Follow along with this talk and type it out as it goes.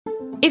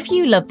If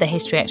you love the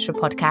History Extra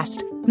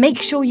podcast,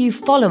 make sure you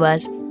follow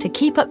us to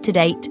keep up to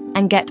date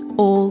and get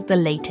all the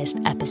latest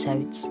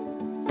episodes.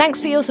 Thanks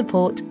for your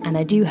support, and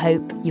I do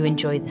hope you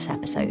enjoy this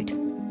episode.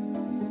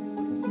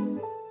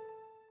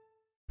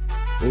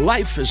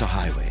 Life is a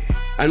highway,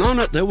 and on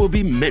it there will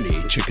be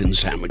many chicken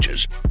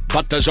sandwiches.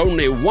 But there's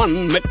only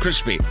one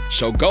McCrispy.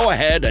 So go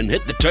ahead and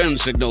hit the turn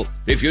signal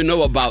if you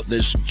know about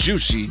this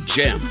juicy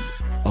gem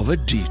of a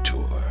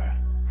detour.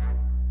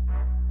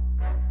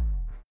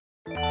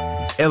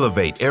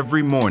 Elevate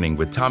every morning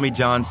with Tommy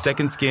John's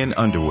Second Skin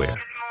underwear.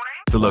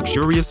 The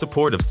luxurious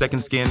support of Second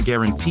Skin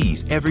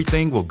guarantees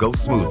everything will go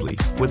smoothly.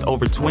 With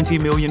over 20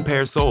 million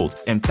pairs sold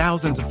and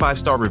thousands of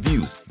 5-star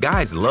reviews,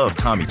 guys love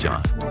Tommy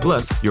John.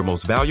 Plus, your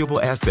most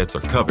valuable assets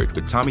are covered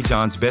with Tommy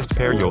John's best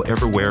pair you'll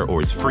ever wear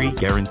or its free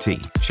guarantee.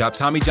 Shop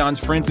Tommy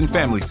John's Friends and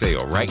Family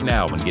Sale right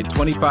now and get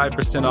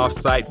 25% off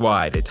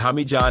site-wide at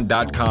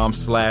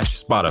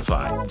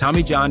TommyJohn.com/Spotify.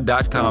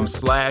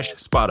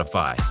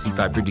 TommyJohn.com/Spotify. See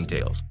site for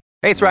details.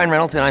 Hey, it's Ryan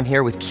Reynolds, and I'm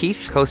here with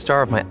Keith,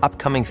 co-star of my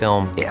upcoming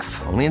film, If,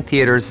 only in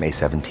theaters May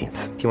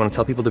 17th. Do you want to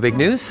tell people the big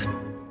news?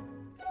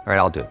 All right,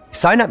 I'll do it.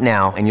 Sign up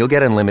now and you'll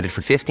get unlimited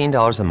for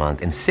 $15 a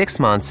month and 6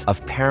 months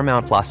of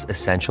Paramount Plus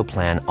Essential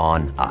Plan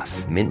on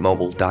us.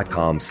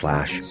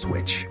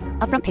 MintMobile.com/switch.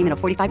 Upfront payment of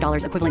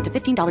 $45 equivalent to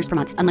 $15 per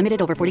month.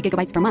 Unlimited over 40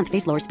 gigabytes per month.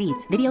 Face lower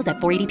speeds. Videos at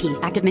 480p.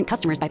 Active Mint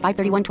customers by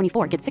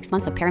 531.24 get 6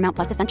 months of Paramount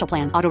Plus Essential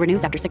Plan. Auto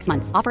renews after 6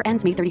 months. Offer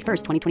ends May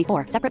 31st,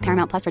 2024. Separate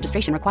Paramount Plus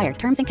registration required.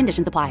 Terms and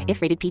conditions apply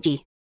if rated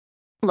PG.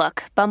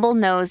 Look, Bumble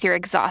knows you're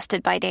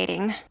exhausted by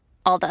dating.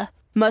 All the,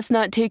 must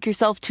not take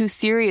yourself too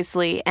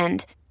seriously,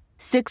 and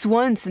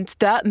 6'1" since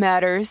that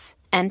matters.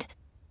 And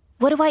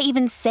what do I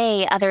even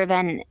say other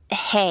than,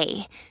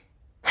 hey?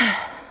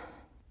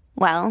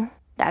 Well,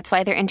 that's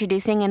why they're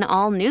introducing an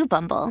all-new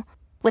Bumble,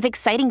 with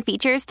exciting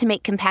features to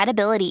make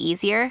compatibility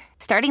easier,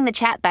 starting the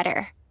chat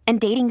better, and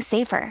dating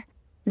safer.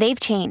 They've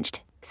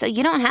changed, so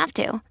you don't have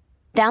to.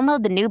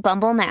 Download the new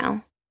Bumble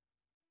now.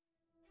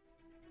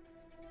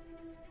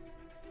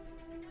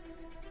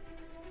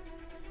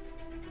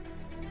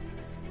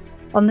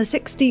 On the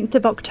 16th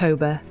of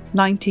October,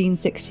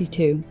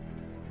 1962,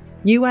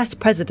 US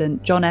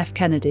President John F.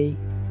 Kennedy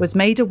was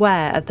made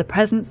aware of the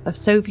presence of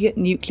Soviet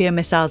nuclear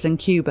missiles in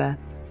Cuba,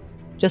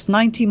 just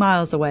 90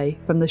 miles away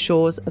from the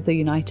shores of the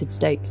United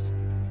States.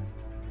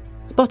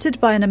 Spotted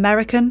by an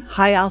American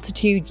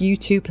high-altitude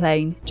U-2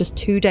 plane just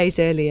 2 days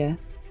earlier,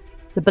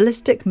 the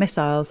ballistic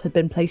missiles had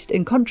been placed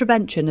in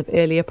contravention of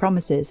earlier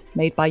promises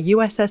made by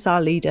USSR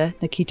leader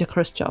Nikita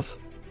Khrushchev.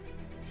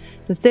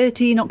 The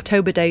 13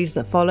 October days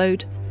that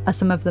followed are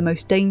some of the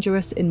most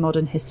dangerous in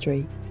modern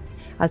history,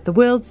 as the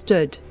world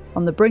stood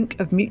on the brink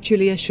of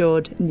mutually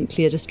assured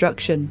nuclear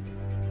destruction.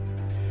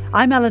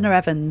 I'm Eleanor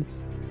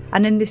Evans,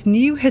 and in this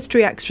new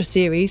History Extra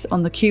series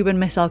on the Cuban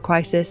Missile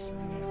Crisis,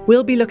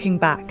 we'll be looking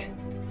back,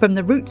 from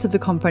the roots of the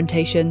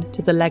confrontation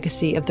to the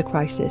legacy of the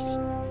crisis,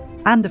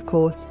 and of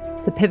course,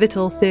 the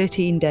pivotal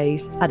 13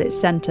 days at its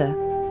centre.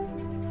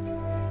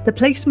 The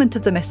placement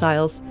of the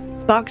missiles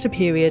sparked a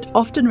period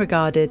often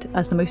regarded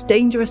as the most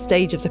dangerous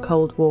stage of the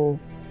Cold War,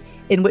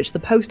 in which the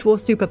post-war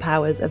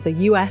superpowers of the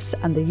US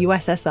and the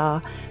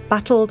USSR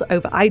battled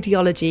over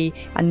ideology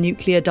and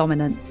nuclear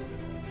dominance.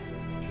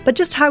 But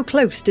just how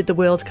close did the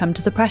world come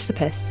to the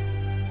precipice?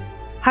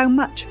 How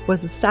much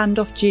was the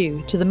standoff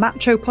due to the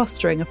macho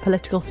posturing of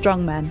political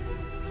strongmen?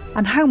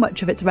 And how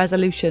much of its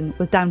resolution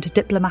was down to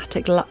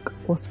diplomatic luck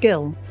or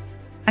skill?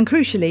 And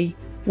crucially,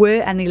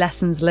 were any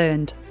lessons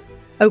learned?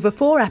 Over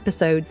 4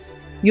 episodes,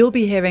 you'll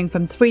be hearing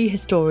from 3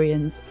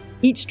 historians,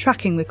 each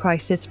tracking the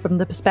crisis from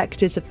the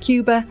perspectives of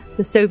Cuba,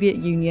 the Soviet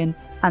Union,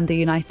 and the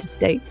United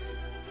States.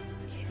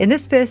 In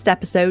this first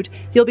episode,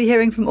 you'll be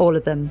hearing from all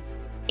of them.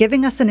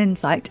 Giving us an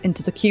insight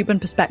into the Cuban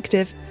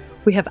perspective,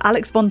 we have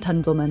Alex von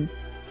Tunzelmann,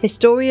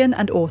 historian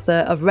and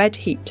author of Red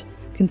Heat,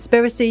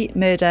 Conspiracy,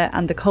 Murder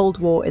and the Cold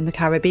War in the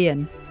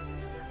Caribbean.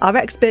 Our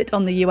expert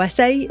on the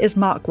USA is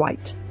Mark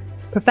White,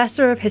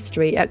 Professor of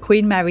History at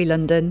Queen Mary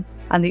London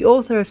and the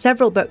author of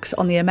several books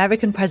on the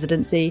American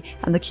presidency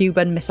and the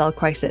Cuban Missile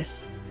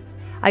Crisis.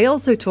 I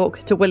also talk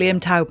to William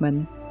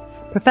Taubman,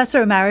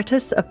 Professor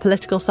Emeritus of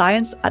Political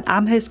Science at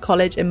Amherst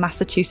College in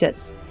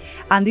Massachusetts,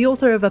 and the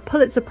author of a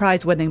Pulitzer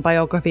Prize-winning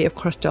biography of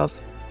Khrushchev.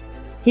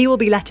 He will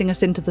be letting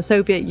us into the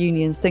Soviet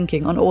Union's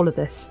thinking on all of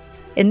this.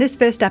 In this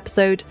first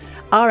episode,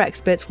 our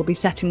experts will be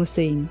setting the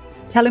scene,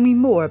 telling me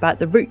more about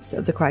the roots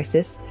of the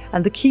crisis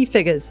and the key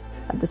figures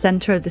at the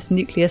centre of this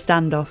nuclear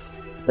standoff.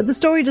 But the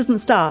story doesn't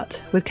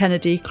start with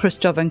Kennedy,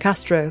 Khrushchev and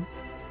Castro.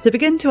 To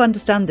begin to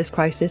understand this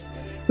crisis,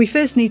 we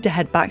first need to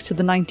head back to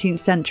the 19th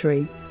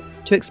century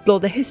to explore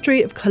the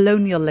history of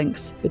colonial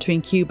links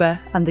between Cuba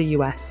and the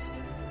US.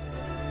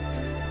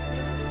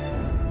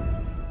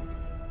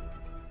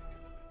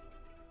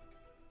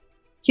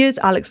 Here's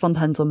Alex von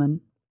Tunzelmann.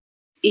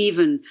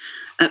 even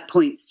at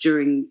points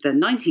during the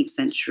 19th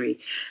century,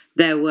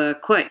 there were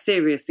quite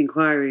serious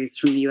inquiries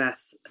from the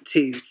US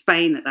to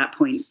Spain at that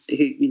point,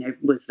 who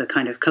was the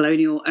kind of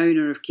colonial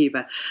owner of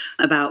Cuba,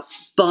 about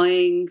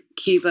buying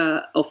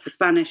Cuba off the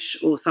Spanish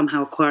or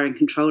somehow acquiring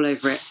control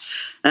over it.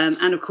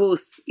 And of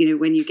course,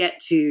 when you get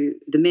to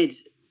the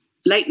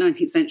late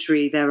 19th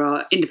century, there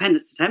are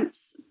independence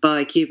attempts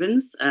by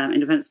Cubans,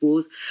 independence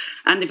wars,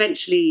 and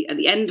eventually at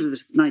the end of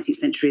the 19th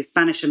century, a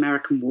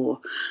Spanish-American war,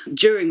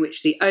 during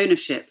which the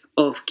ownership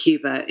of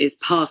Cuba is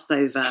passed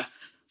over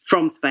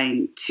from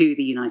Spain to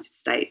the United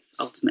States,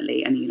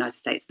 ultimately, and the United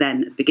States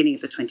then, at the beginning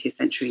of the 20th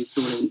century,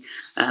 installing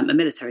a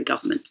military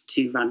government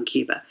to run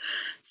Cuba.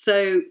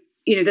 So,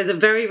 there's a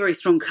very, very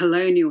strong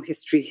colonial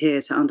history here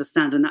to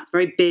understand, and that's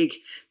very big,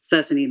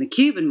 certainly in the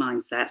Cuban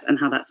mindset and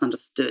how that's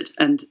understood.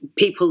 And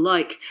people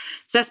like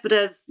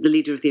Céspedes, the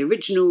leader of the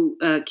original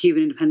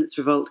Cuban independence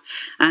revolt,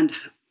 and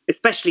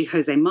especially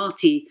José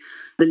Martí,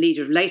 the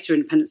leader of later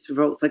independence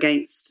revolts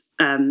against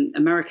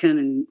American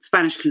and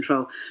Spanish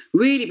control,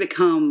 really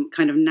become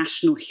kind of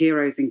national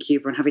heroes in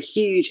Cuba and have a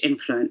huge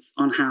influence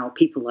on how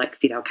people like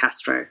Fidel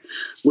Castro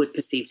would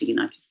perceive the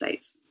United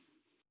States.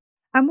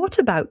 And what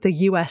about the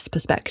US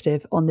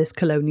perspective on this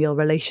colonial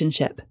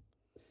relationship?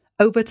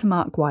 Over to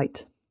Mark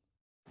White.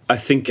 I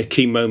think a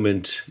key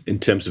moment in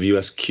terms of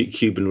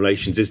US-Cuban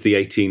relations is the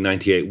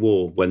 1898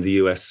 war, when the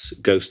US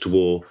goes to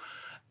war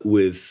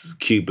with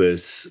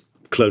Cuba's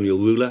colonial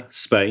ruler,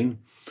 Spain,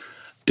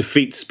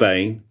 defeats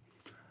Spain,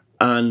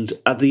 and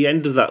at the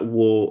end of that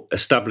war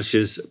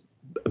establishes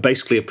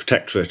basically a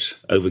protectorate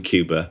over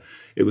Cuba.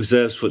 It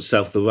reserves for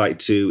itself the right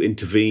to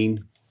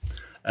intervene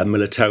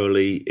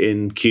militarily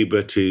in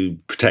Cuba to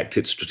protect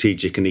its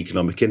strategic and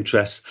economic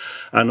interests,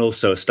 and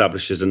also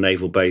establishes a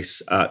naval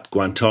base at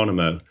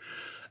Guantanamo.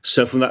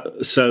 So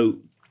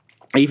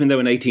even though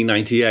in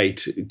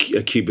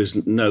 1898 Cuba is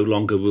no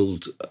longer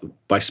ruled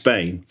by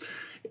Spain,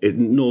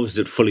 nor is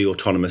it fully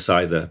autonomous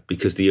either,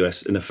 because the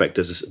US, in effect,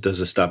 does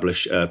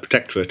establish a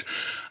protectorate.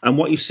 And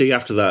what you see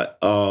after that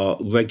are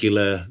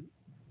regular,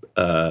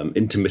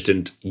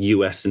 intermittent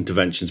US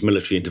interventions,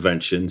 military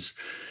interventions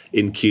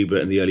in Cuba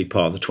in the early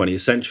part of the 20th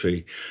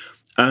century.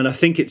 And I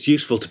think it's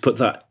useful to put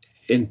that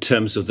in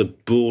terms of the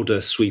broader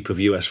sweep of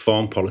US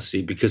foreign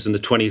policy, because in the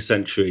 20th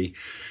century,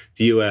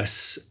 the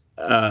US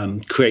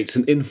creates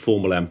an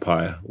informal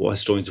empire, what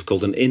historians have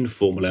called an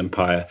informal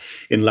empire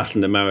in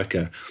Latin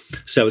America.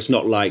 So it's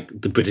not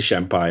like the British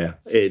Empire.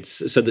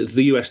 So that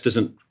the US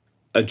doesn't,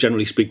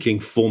 generally speaking,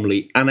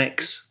 formally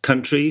annex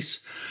countries,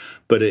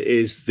 but it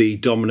is the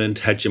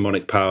dominant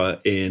hegemonic power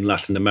in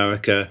Latin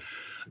America.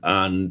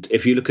 And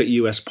if you look at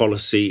US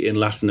policy in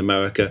Latin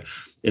America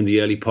in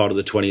the early part of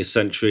the 20th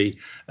century,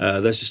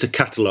 there's just a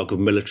catalogue of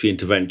military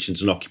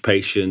interventions and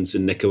occupations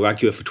in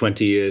Nicaragua for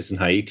 20 years and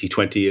Haiti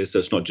 20 years, so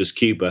it's not just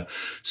Cuba.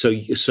 So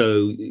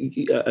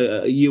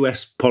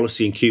US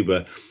policy in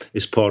Cuba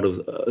is part of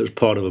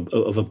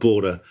a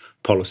broader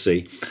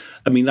policy.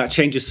 I mean, that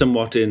changes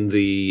somewhat in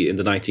the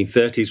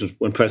 1930s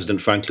when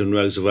President Franklin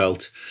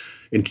Roosevelt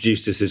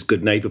introduces his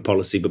good neighbor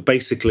policy, but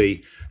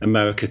basically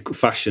America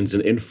fashions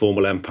an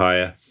informal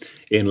empire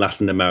in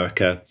Latin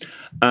America.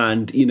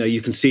 And,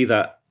 you can see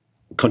that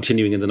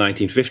continuing in the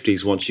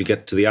 1950s once you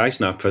get to the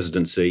Eisenhower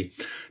presidency,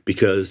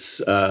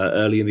 because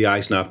early in the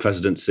Eisenhower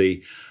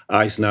presidency,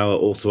 Eisenhower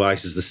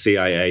authorizes the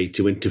CIA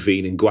to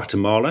intervene in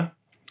Guatemala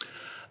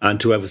and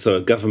to overthrow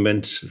a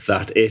government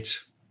that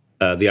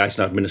the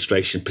Eisenhower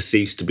administration,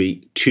 perceives to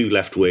be too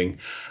left-wing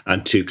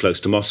and too close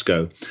to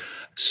Moscow.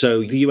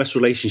 So the US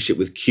relationship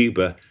with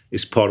Cuba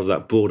is part of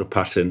that broader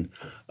pattern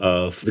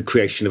of the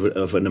creation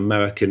of an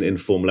American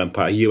informal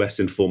empire, a US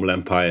informal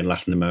empire in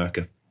Latin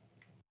America.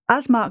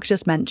 As Mark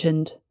just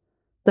mentioned,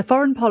 the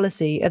foreign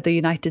policy of the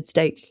United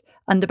States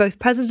under both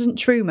President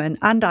Truman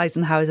and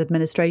Eisenhower's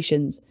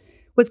administrations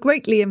was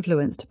greatly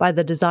influenced by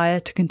the desire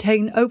to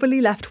contain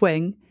overly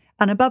left-wing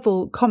and, above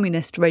all,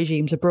 communist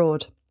regimes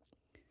abroad.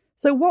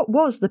 So what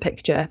was the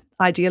picture,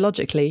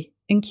 ideologically,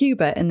 in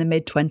Cuba in the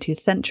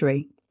mid-20th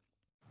century?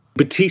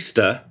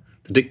 The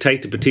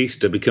dictator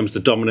Batista, becomes the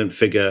dominant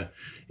figure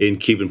in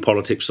Cuban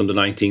politics from the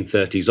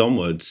 1930s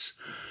onwards.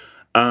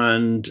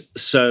 And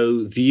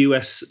so the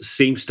US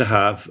seems to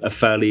have a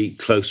fairly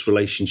close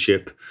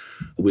relationship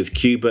with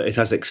Cuba. It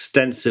has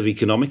extensive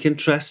economic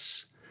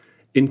interests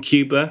in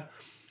Cuba.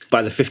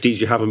 By the 50s,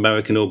 you have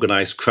American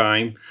organized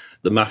crime,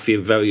 the mafia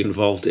very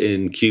involved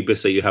in Cuba,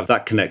 so you have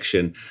that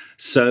connection.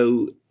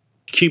 So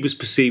Cuba's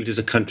perceived as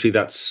a country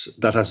that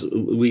has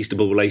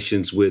reasonable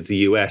relations with the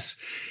US,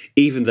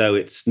 even though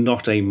it's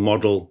not a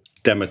model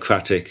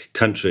democratic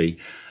country,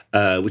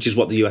 which is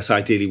what the US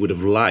ideally would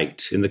have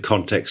liked in the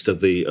context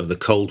of the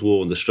Cold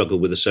War and the struggle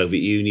with the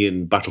Soviet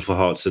Union, battle for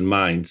hearts and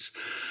minds.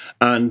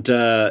 And,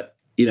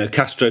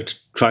 Castro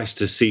tries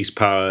to seize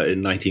power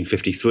in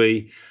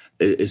 1953,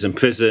 is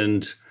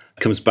imprisoned,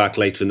 comes back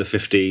later in the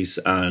 50s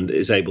and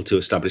is able to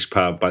establish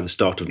power by the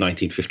start of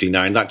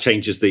 1959. That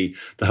changes the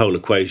whole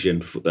equation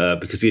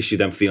because the issue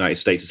then for the United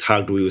States is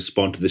how do we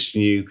respond to this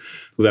new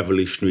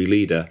revolutionary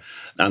leader?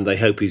 And they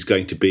hope he's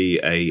going to be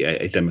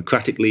a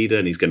democratic leader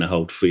and he's going to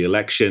hold free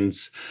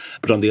elections.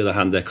 But on the other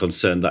hand, they're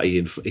concerned that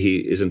he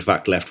is in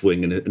fact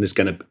left-wing and is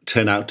going to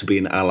turn out to be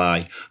an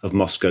ally of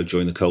Moscow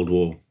during the Cold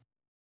War.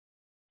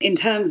 In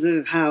terms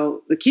of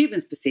how the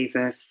Cubans perceive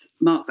this,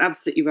 Mark's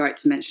absolutely right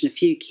to mention a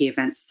few key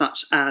events,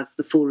 such as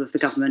the fall of the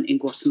government in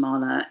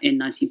Guatemala in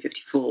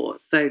 1954.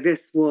 So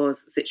this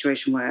was a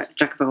situation where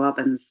Jacobo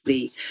Arbenz,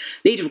 the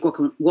leader of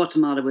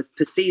Guatemala, was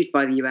perceived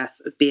by the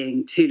US as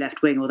being too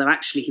left-wing, although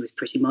actually he was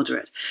pretty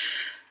moderate.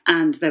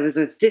 And there was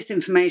a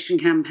disinformation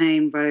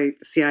campaign by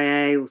the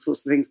CIA, all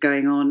sorts of things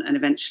going on, and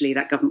eventually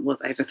that government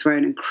was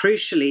overthrown. And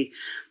crucially,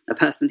 a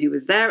person who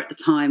was there at the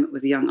time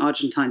was a young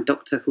Argentine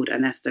doctor called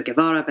Ernesto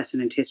Guevara, better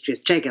known to history as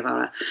Che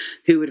Guevara,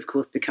 who would, of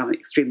course, become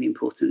extremely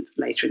important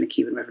later in the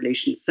Cuban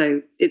Revolution.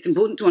 So it's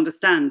important to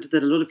understand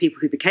that a lot of people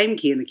who became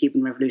key in the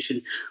Cuban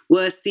Revolution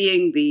were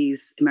seeing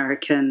these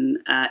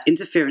American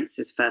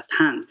interferences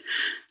firsthand.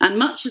 And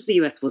much as the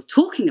US was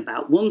talking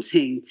about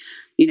wanting,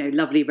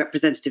 lovely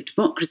representative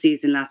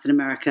democracies in Latin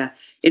America,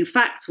 in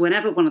fact,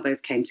 whenever one of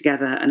those came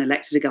together and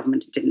elected a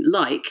government it didn't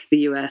like, the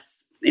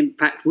US in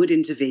fact, would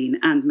intervene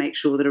and make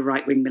sure that a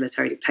right-wing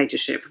military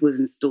dictatorship was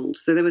installed.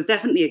 So there was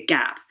definitely a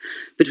gap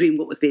between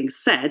what was being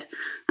said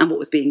and what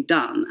was being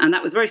done. And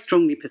that was very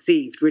strongly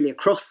perceived, really,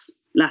 across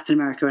Latin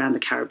America and the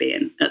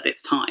Caribbean at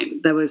this time.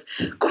 There was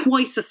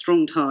quite a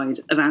strong tide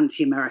of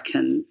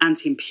anti-American,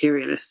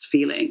 anti-imperialist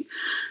feeling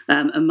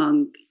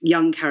among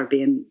young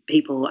Caribbean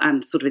people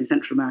and sort of in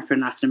Central America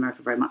and Latin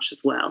America very much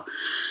as well.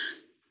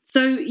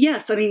 So,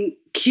 yes,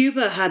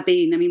 Cuba had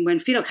been, when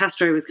Fidel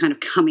Castro was kind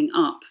of coming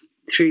up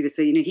through this,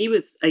 he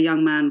was a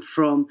young man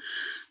from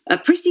a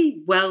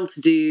pretty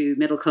well-to-do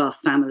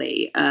middle-class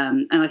family.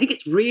 And I think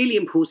it's really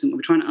important when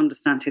we're trying to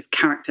understand his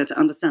character to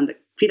understand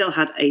that Fidel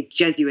had a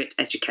Jesuit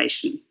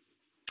education.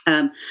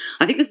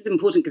 I think this is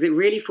important because it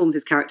really forms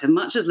his character,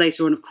 much as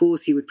later on, of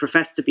course, he would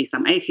profess to be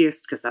some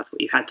atheist, because that's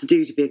what you had to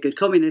do to be a good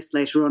communist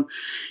later on.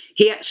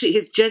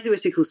 His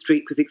Jesuitical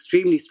streak was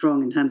extremely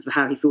strong in terms of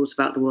how he thought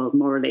about the world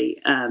morally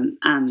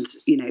and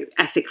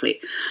ethically.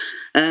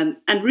 And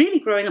really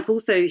growing up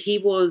also, he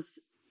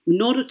was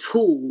not at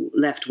all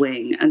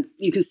left-wing. And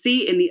you can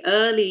see in the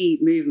early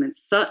movements,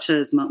 such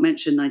as Mark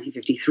mentioned,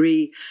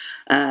 1953,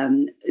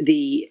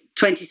 the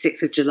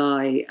 26th of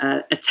July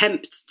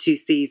attempt to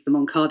seize the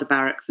Moncada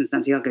barracks in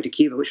Santiago de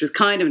Cuba, which was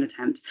kind of an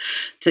attempt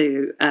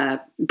to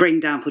bring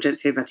down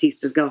Fulgencio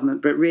Batista's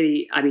government, but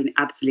really,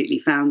 absolutely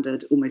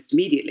foundered almost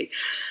immediately.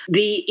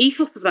 The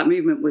ethos of that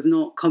movement was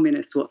not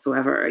communist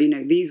whatsoever.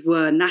 These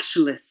were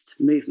nationalist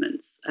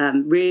movements,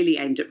 really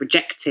aimed at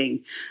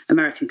rejecting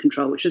American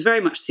control, which was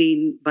very much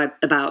seen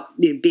about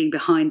being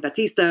behind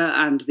Batista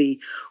and the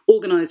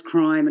organised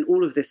crime and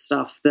all of this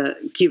stuff that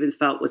Cubans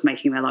felt was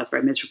making their lives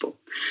very miserable.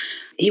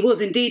 He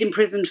was indeed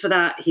imprisoned for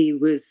that. He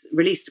was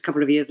released a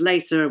couple of years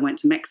later and went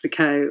to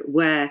Mexico,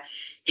 where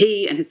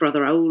he and his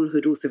brother Raul,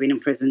 who'd also been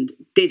imprisoned,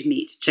 did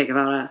meet Che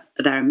Guevara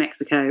there in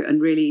Mexico.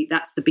 And really,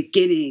 that's the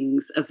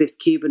beginnings of this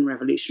Cuban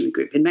revolutionary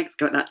group. In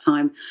Mexico at that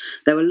time,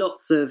 there were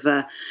lots of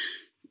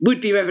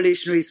would-be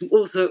revolutionaries from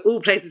also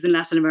all places in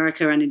Latin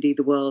America and indeed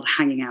the world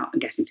hanging out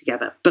and getting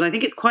together. But I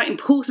think it's quite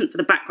important for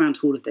the background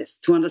to all of this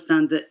to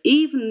understand that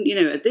even,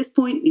 at this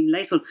point, even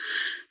later on,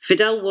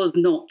 Fidel was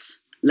not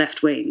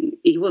left-wing.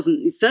 He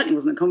certainly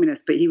wasn't a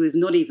communist, but he was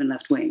not even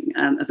left-wing.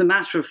 As a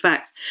matter of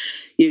fact,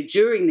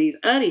 during these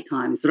early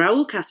times,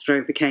 Raul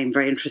Castro became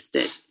very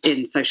interested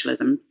in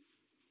socialism.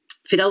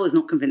 Fidel was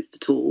not convinced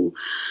at all.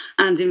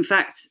 And in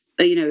fact,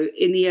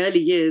 in the early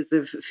years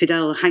of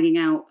Fidel hanging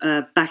out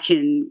back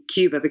in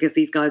Cuba, because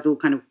these guys all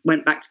kind of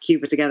went back to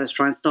Cuba together to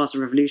try and start a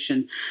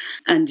revolution,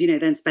 and,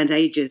 then spent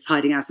ages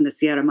hiding out in the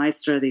Sierra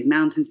Maestra, these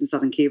mountains in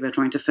southern Cuba,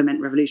 trying to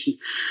foment revolution.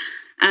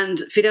 And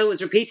Fidel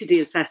was repeatedly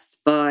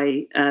assessed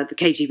by the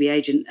KGB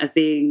agent as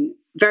being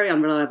very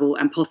unreliable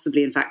and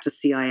possibly, in fact, a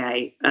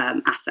CIA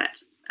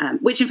asset.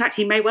 Which, in fact,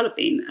 he may well have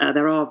been.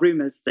 There are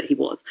rumours that he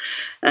was.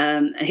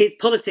 His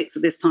politics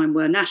at this time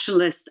were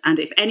nationalist and,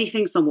 if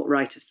anything, somewhat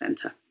right of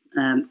centre,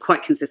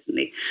 quite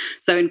consistently.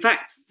 So, in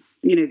fact,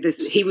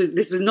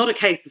 this was not a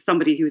case of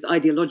somebody who was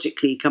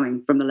ideologically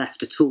coming from the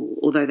left at all,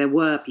 although there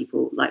were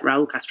people like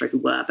Raul Castro who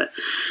were. But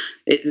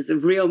it is a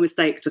real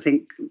mistake to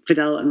think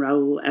Fidel and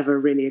Raul ever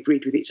really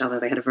agreed with each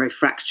other. They had a very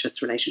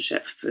fractious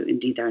relationship for,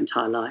 indeed, their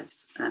entire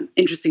lives.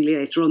 Interestingly,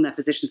 later on, their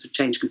positions would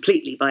change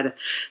completely. By the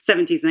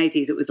 70s and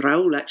 80s, it was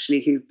Raul,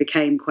 actually, who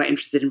became quite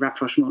interested in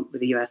rapprochement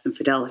with the US, and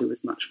Fidel, who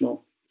was much more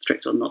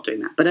strict on not doing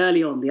that. But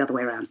early on, the other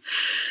way around.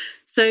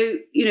 So,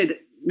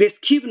 this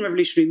Cuban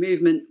revolutionary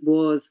movement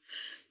was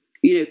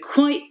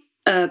quite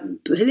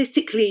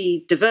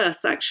politically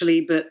diverse,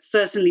 actually, but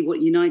certainly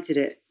what united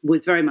it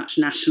was very much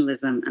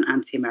nationalism and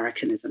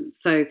anti-Americanism.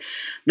 So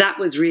that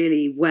was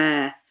really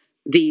where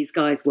these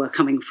guys were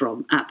coming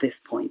from at this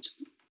point.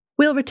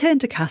 We'll return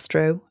to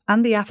Castro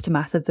and the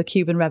aftermath of the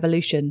Cuban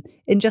Revolution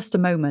in just a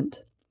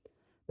moment.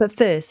 But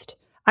first,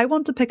 I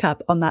want to pick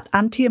up on that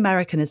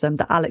anti-Americanism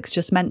that Alex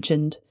just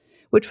mentioned,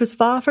 which was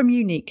far from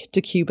unique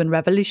to Cuban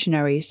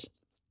revolutionaries.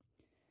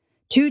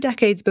 2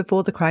 decades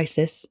before the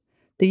crisis,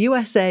 the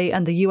USA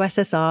and the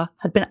USSR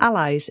had been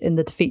allies in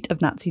the defeat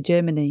of Nazi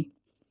Germany.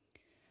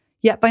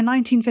 Yet by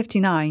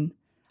 1959,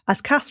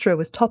 as Castro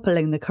was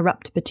toppling the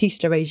corrupt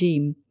Batista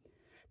regime,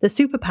 the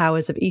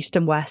superpowers of East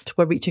and West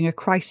were reaching a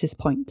crisis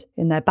point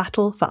in their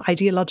battle for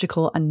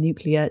ideological and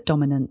nuclear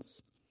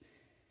dominance.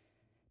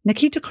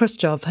 Nikita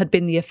Khrushchev had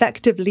been the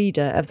effective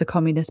leader of the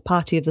Communist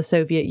Party of the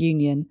Soviet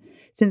Union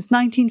since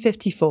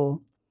 1954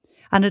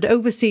 and had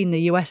overseen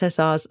the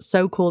USSR's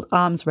so-called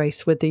arms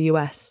race with the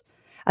US,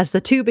 as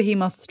the two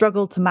behemoths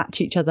struggled to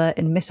match each other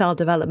in missile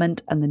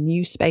development and the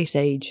new space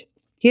age.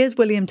 Here's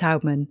William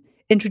Taubman,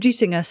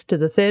 introducing us to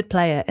the third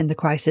player in the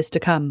crisis to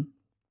come.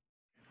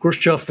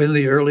 Khrushchev in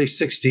the early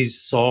 60s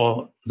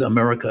saw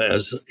America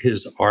as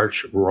his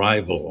arch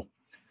rival.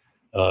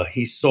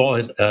 He saw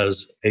it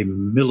as a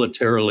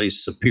militarily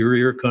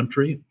superior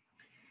country.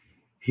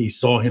 He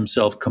saw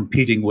himself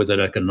competing with it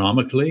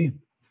economically.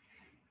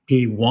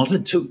 He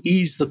wanted to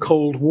ease the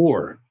Cold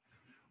War,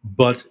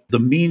 but the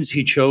means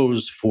he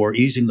chose for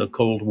easing the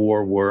Cold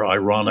War were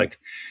ironic.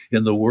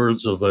 In the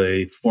words of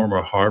a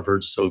former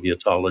Harvard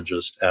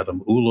Sovietologist,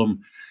 Adam Ulam,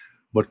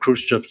 what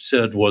Khrushchev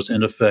said was,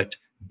 in effect,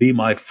 "Be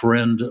my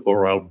friend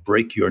or I'll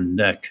break your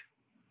neck."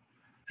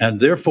 And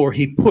therefore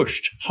he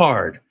pushed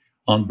hard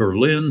on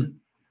Berlin.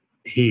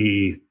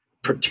 He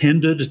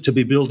pretended to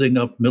be building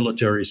up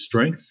military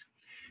strength.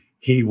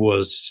 He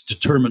was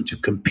determined to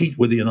compete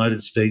with the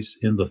United States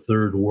in the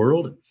Third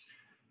World.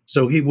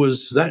 So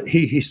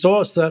he saw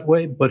us that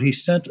way, but he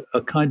sent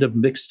a kind of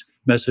mixed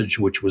message,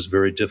 which was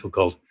very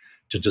difficult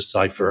to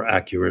decipher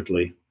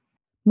accurately.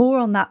 More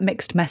on that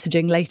mixed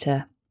messaging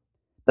later.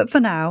 But for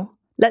now,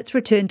 let's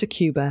return to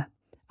Cuba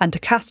and to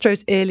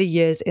Castro's early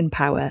years in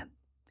power.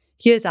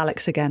 Here's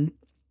Alex again.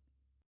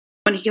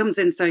 When he comes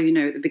in, at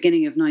the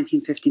beginning of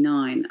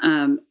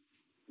 1959,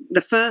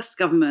 the first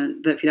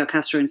government that Fidel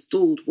Castro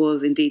installed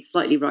was indeed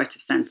slightly right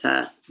of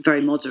centre,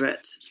 very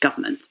moderate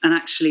government. And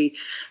actually,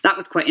 that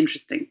was quite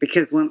interesting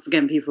because once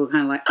again, people were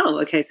kind of like, oh,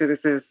 okay, so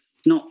this is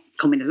not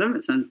communism,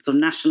 it's a sort of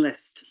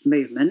nationalist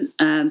movement.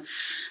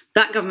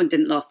 That government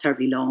didn't last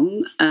terribly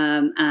long.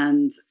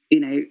 And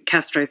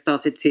Castro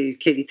started to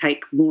clearly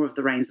take more of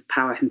the reins of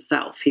power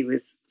himself. He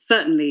was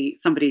certainly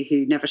somebody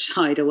who never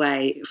shied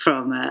away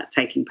from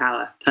taking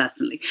power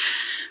personally,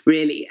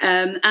 really.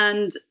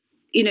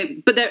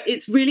 But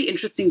it's really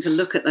interesting to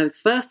look at those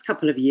first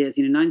couple of years,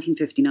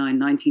 1959,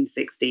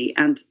 1960,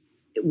 and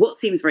what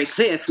seems very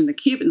clear from the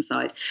Cuban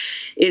side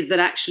is that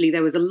actually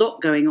there was a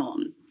lot going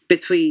on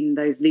between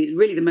those leaders.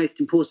 Really, the most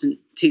important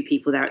two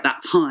people there at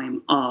that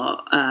time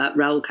are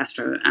Raul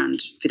Castro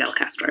and Fidel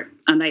Castro,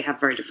 and they have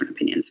very different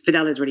opinions.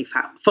 Fidel is really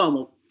far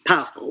more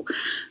powerful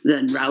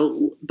than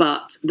Raul,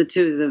 but the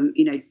two of them,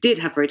 did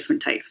have very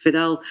different takes.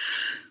 Fidel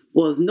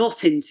was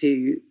not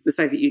into the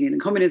Soviet Union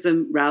and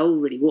communism.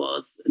 Raul really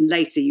was. And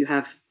later you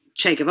have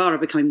Che Guevara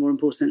becoming more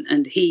important.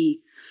 And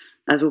he,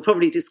 as we'll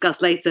probably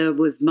discuss later,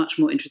 was much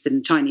more interested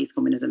in Chinese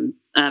communism.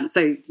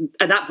 So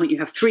at that point you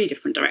have 3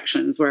 different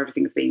directions where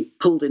everything is being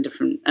pulled in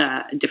different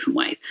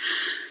ways.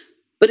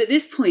 But at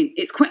this point,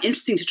 it's quite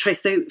interesting to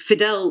trace. So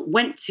Fidel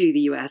went to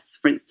the US,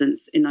 for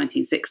instance, in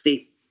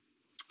 1960.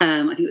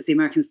 I think it was the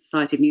American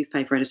Society of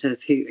Newspaper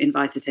Editors who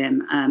invited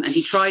him. And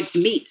he tried to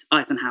meet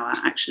Eisenhower,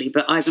 actually.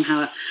 But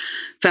Eisenhower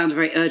found a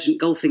very urgent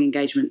golfing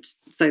engagement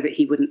so that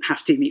he wouldn't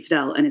have to meet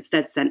Fidel and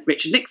instead sent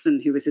Richard Nixon,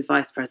 who was his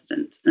vice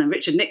president. And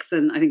Richard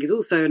Nixon, I think, is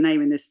also a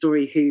name in this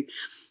story who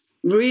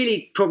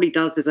really probably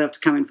does deserve to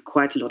come in for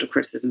quite a lot of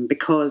criticism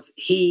because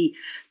he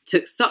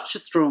took such a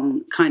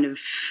strong kind of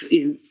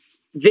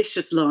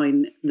vicious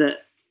line that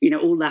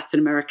all Latin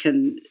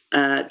American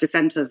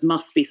dissenters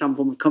must be some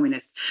form of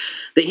communist,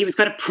 that he was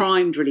kind of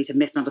primed really to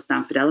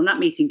misunderstand Fidel. And that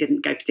meeting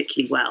didn't go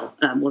particularly well,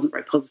 wasn't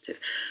very positive.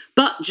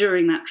 But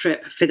during that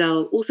trip,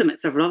 Fidel also met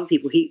several other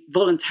people. He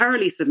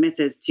voluntarily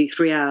submitted to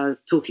 3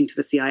 hours talking to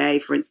the CIA,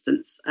 for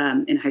instance,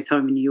 in a hotel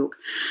room in New York.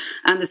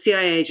 And the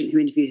CIA agent who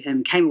interviewed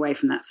him came away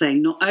from that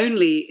saying, not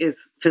only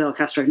is Fidel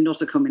Castro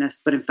not a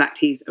communist, but in fact,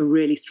 he's a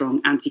really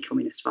strong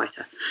anti-communist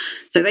fighter.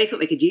 So they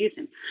thought they could use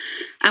him.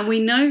 And we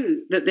know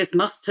that this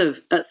must have,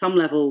 at some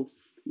level,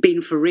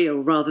 been for real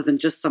rather than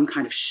just some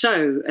kind of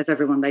show, as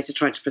everyone later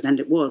tried to present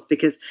it was,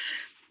 because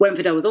when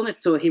Fidel was on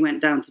this tour, he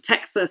went down to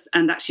Texas,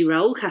 and actually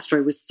Raul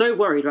Castro was so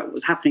worried about what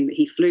was happening that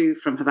he flew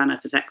from Havana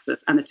to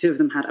Texas, and the two of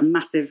them had a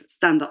massive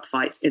stand-up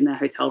fight in their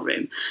hotel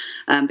room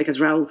because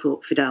Raul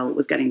thought Fidel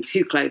was getting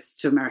too close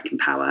to American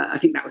power. I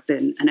think that was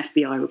in an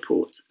FBI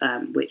report,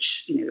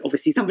 which,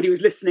 obviously somebody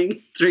was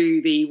listening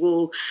through the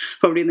wall,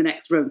 probably in the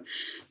next room.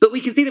 But we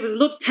can see there was a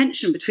lot of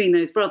tension between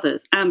those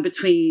brothers and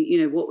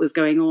between, what was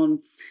going on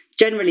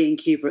generally in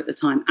Cuba at the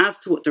time as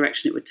to what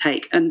direction it would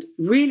take. And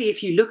really,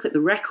 if you look at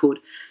the record,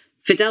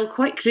 Fidel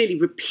quite clearly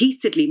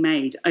repeatedly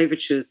made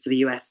overtures to the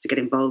US to get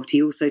involved.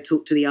 He also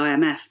talked to the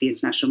IMF, the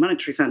International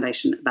Monetary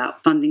Foundation,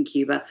 about funding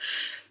Cuba.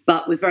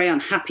 but was very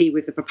unhappy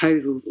with the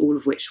proposals, all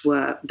of which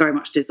were very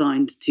much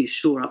designed to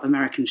shore up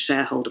American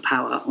shareholder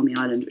power on the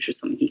island, which was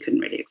something he couldn't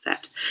really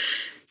accept.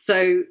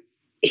 So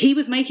he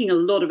was making a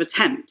lot of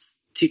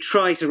attempts to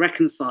try to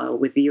reconcile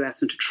with the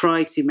US and to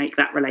try to make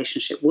that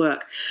relationship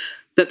work.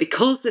 But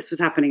because this was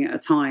happening at a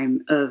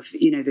time of,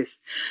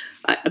 this,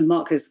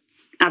 Mark has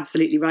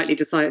absolutely rightly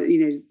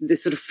decided,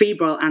 this sort of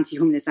febrile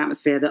anti-communist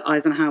atmosphere that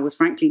Eisenhower was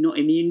frankly not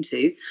immune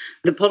to,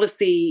 the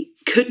policy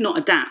could not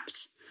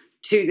adapt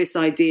to this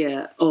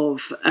idea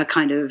of a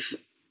kind of,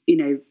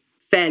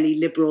 fairly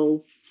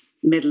liberal,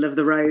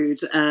 middle-of-the-road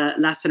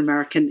Latin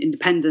American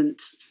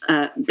independent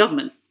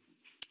government.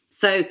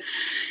 So,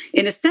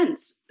 in a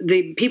sense,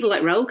 the people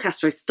like Raul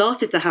Castro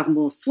started to have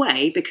more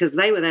sway because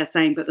they were there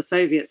saying, but the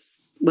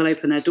Soviets will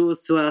open their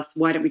doors to us.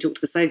 Why don't we talk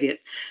to the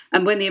Soviets?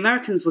 And when the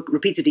Americans were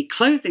repeatedly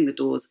closing the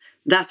doors,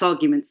 that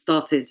argument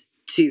started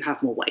to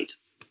have more weight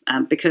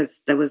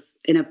because there was,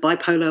 in a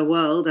bipolar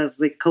world, as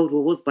the Cold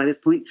War was by this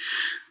point,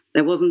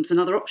 there wasn't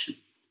another option.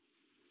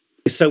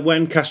 So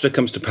when Castro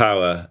comes to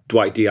power,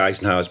 Dwight D.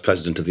 Eisenhower is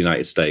president of the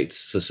United States.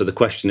 So the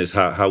question is,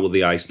 how will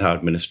the Eisenhower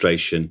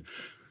administration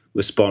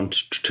respond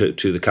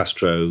to the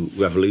Castro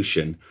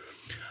revolution?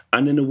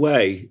 And in a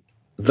way,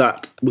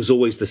 that was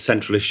always the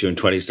central issue in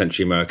 20th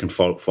century American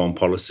foreign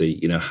policy.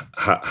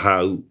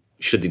 How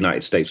should the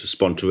United States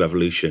respond to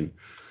revolution,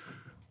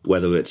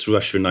 whether it's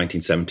Russia in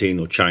 1917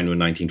 or China in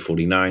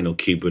 1949 or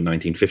Cuba in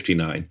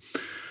 1959.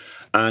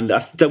 And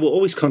there were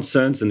always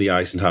concerns in the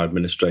Eisenhower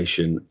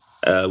administration,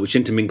 which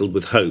intermingled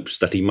with hopes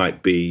that he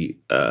might be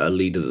a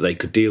leader that they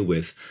could deal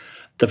with.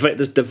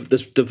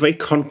 The very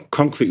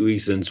concrete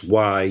reasons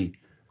why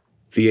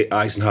the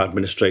Eisenhower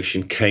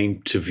administration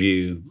came to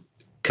view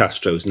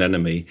Castro as an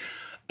enemy.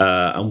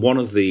 And one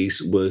of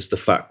these was the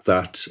fact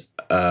that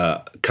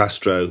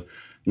Castro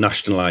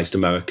nationalized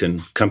American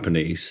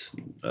companies,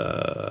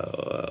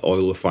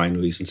 oil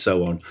refineries and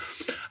so on.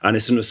 And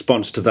it's in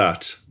response to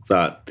that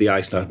the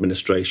Eisenhower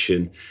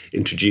administration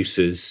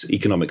introduces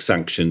economic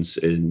sanctions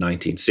in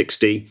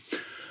 1960.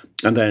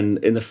 And then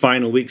in the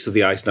final weeks of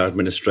the Eisenhower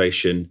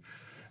administration,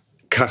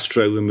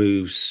 Castro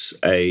removes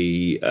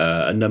a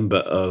number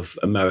of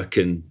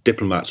American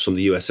diplomats from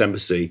the US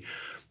embassy.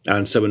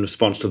 And so in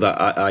response to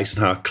that,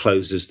 Eisenhower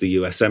closes the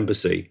US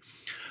embassy.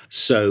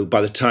 So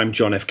by the time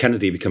John F.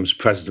 Kennedy becomes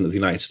president of the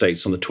United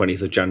States on the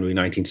 20th of January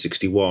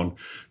 1961,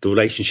 the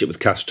relationship with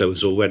Castro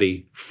has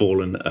already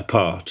fallen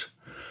apart.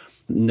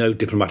 No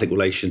diplomatic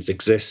relations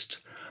exist.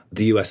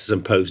 The US has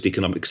imposed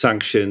economic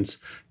sanctions.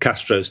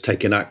 Castro's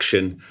taken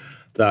action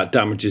that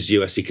damages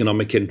US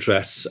economic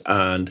interests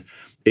and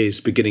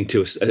is beginning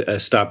to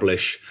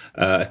establish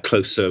a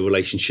closer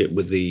relationship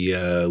with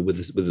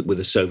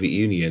the Soviet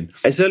Union.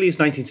 As early as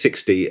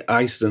 1960, the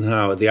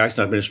Eisenhower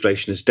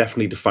administration has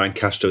definitely defined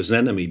Castro as an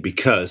enemy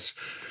because,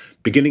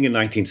 beginning in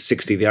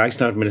 1960, the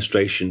Eisenhower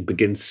administration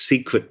begins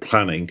secret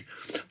planning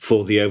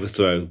for the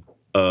overthrow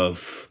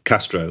of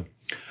Castro.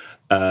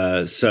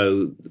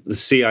 So the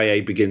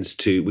CIA begins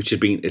to, which had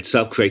been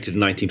itself created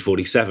in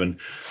 1947,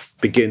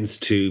 begins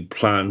to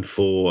plan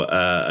for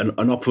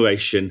an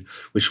operation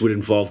which would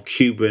involve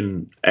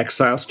Cuban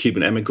exiles,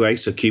 Cuban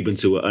emigres, so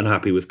Cubans who were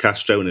unhappy with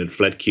Castro and had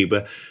fled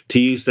Cuba, to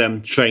use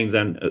them, train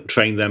them,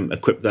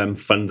 equip them,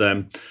 fund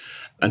them,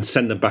 and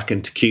send them back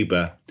into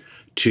Cuba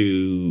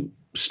to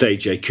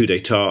stage a coup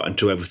d'etat and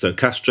to overthrow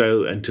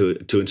Castro and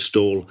to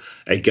install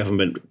a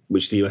government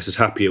which the US is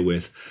happier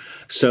with.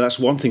 So that's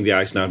one thing the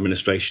Eisenhower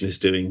administration is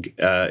doing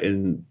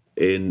in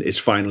its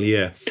final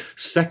year.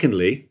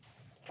 Secondly,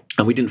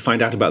 and we didn't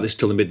find out about this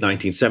till the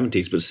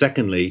mid-1970s, but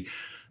secondly,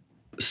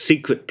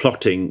 secret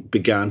plotting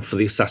began for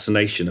the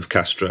assassination of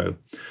Castro.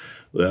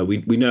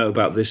 We know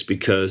about this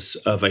because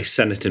of a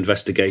Senate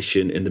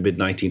investigation in the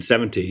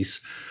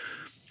mid-1970s,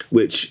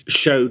 which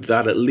showed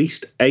that at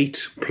least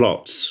 8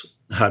 plots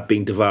had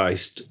been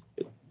devised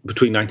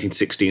between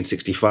 1960 and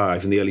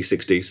 65, in the early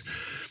 60s,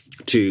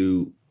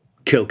 to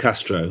kill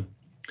Castro.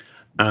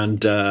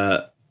 And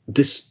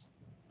this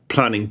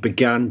planning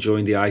began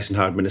during the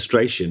Eisenhower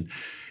administration.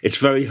 It's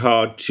very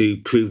hard to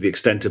prove the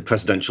extent of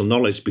presidential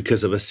knowledge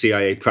because of a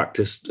CIA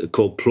practice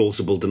called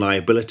plausible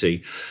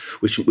deniability,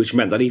 which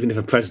meant that even if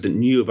a president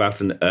knew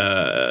about an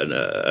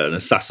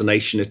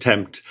assassination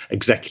attempt,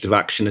 executive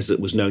action as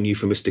it was known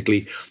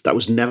euphemistically, that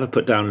was never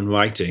put down in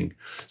writing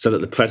so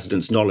that the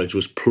president's knowledge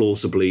was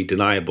plausibly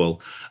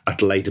deniable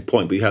at a later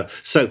point. But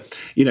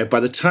by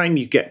the time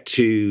you get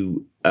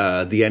to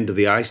the end of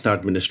the Eisenhower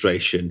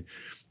administration,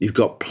 you've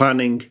got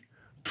planning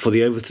for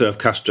the overthrow of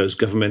Castro's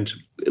government,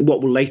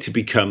 what will later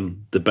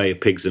become the Bay of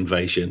Pigs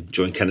invasion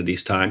during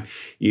Kennedy's time.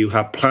 You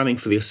have planning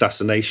for the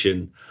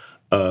assassination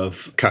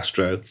of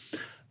Castro,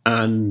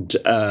 and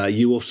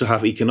you also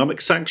have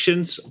economic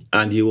sanctions,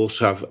 and you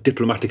also have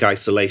diplomatic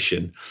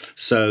isolation.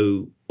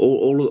 So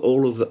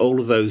all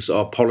of those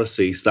are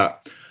policies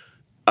that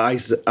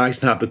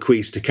Eisenhower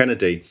bequeaths to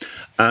Kennedy.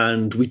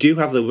 And we do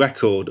have the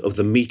record of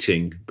the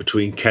meeting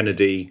between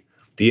Kennedy,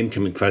 the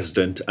incoming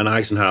president, and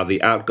Eisenhower,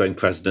 the outgoing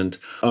president,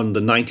 on the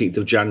 19th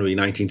of January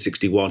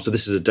 1961. So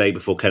this is a day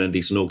before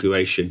Kennedy's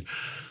inauguration.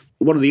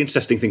 One of the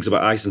interesting things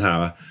about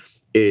Eisenhower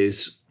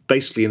is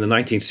basically in the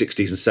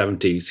 1960s and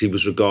 70s, he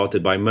was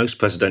regarded by most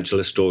presidential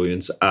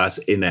historians as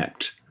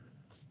inept,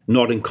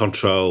 not in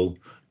control,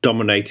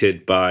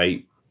 dominated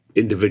by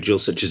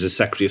individuals such as the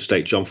Secretary of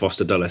State, John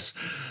Foster Dulles.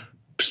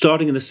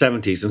 Starting in the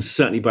 70s and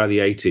certainly by the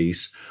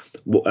 80s,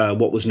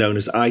 what was known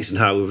as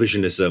Eisenhower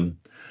revisionism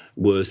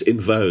was in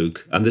vogue,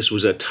 and this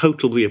was a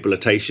total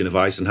rehabilitation of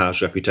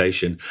Eisenhower's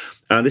reputation.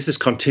 And this has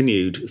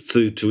continued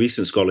through to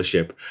recent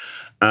scholarship.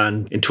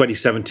 And in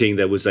 2017,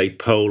 there was a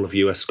poll of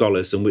US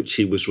scholars in which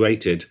he was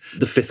rated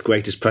the fifth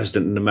greatest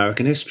president in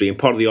American history. And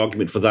part of the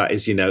argument for that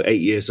is, 8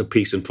 years of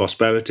peace and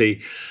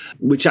prosperity,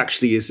 which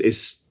actually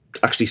is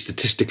actually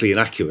statistically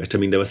inaccurate. I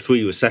mean, there were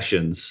 3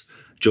 recessions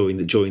during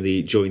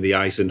the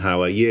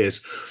Eisenhower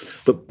years.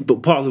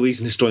 But part of the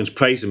reason historians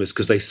praise him is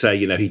because they say,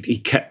 he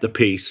kept the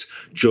peace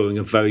during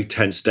a very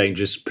tense,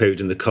 dangerous period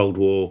in the Cold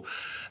War,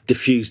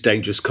 diffused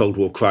dangerous Cold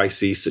War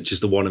crises, such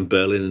as the one in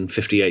Berlin in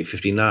 58,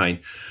 59.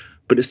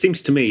 But it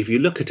seems to me, if you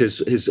look at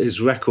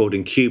his record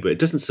in Cuba, it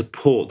doesn't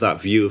support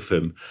that view of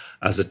him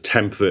as a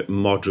temperate,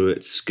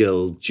 moderate,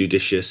 skilled,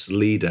 judicious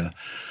leader.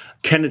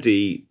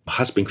 Kennedy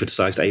has been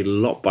criticised a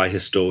lot by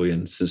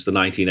historians since the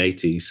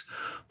 1980s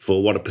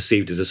for what are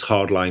perceived as his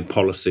hardline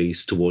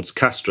policies towards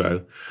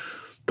Castro.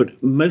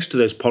 But most of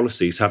those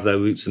policies have their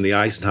roots in the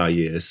Eisenhower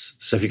years.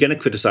 So if you're going to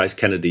criticize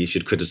Kennedy, you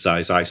should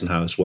criticize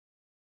Eisenhower as well.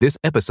 This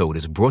episode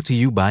is brought to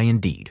you by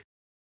Indeed.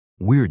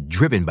 We're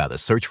driven by the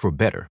search for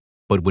better.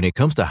 But when it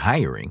comes to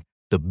hiring,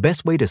 the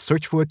best way to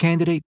search for a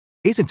candidate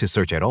isn't to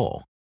search at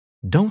all.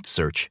 Don't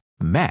search,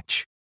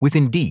 match with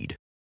Indeed.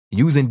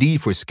 Use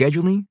Indeed for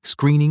scheduling,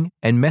 screening,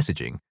 and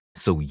messaging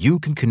so you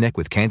can connect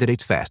with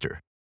candidates faster.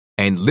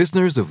 And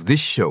listeners of this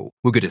show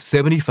will get a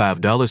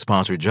 $75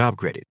 sponsored job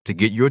credit to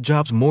get your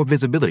jobs more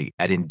visibility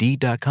at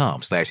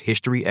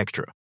Indeed.com/History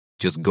Extra.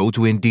 Just go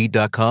to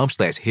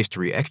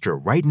Indeed.com/History Extra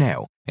right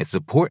now and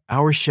support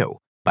our show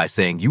by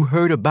saying you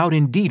heard about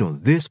Indeed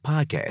on this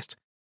podcast.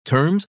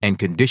 Terms and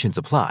conditions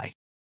apply.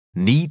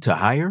 Need to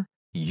hire?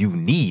 You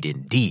need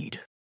Indeed.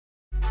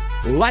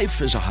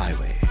 Life is a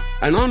highway,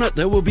 and on it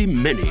there will be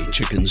many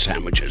chicken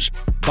sandwiches.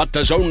 But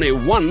there's only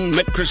one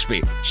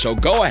McCrispy. So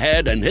go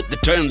ahead and hit the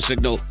turn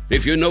signal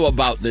if you know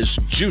about this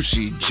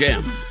juicy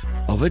gem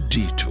of a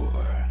detour.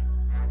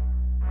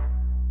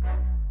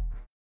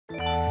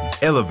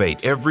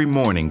 Elevate every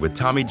morning with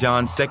Tommy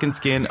John's Second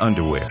Skin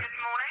underwear.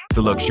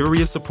 The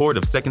luxurious support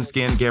of Second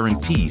Skin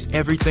guarantees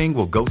everything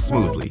will go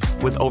smoothly.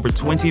 With over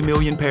 20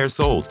 million pairs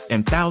sold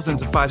and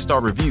thousands of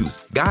 5-star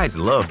reviews, guys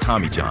love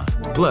Tommy John.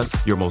 Plus,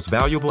 your most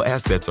valuable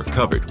assets are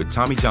covered with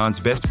Tommy John's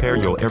best pair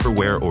you'll ever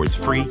wear or its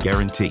free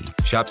guarantee.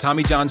 Shop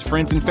Tommy John's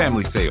Friends and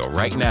Family Sale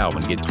right now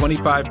and get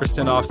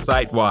 25% off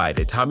site-wide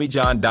at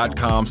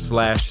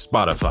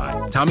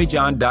TommyJohn.com/Spotify.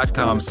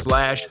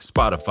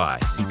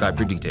 TommyJohn.com/Spotify. See site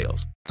for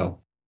details.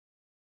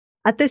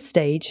 At this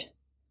stage,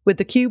 with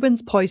the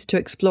Cubans poised to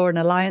explore an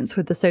alliance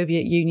with the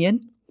Soviet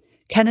Union,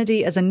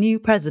 Kennedy as a new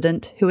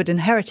president who had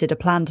inherited a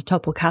plan to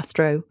topple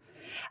Castro,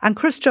 and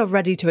Khrushchev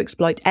ready to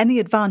exploit any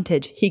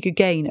advantage he could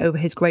gain over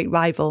his great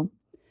rival,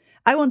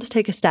 I want to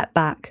take a step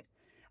back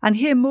and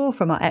hear more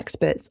from our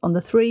experts on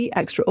the 3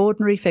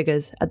 extraordinary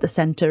figures at the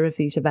centre of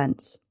these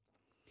events.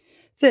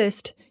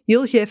 First,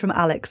 you'll hear from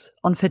Alex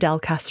on Fidel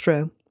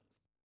Castro.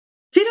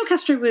 Fidel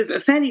Castro was a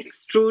fairly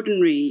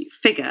extraordinary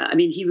figure. I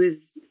mean, he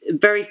was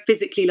very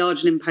physically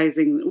large and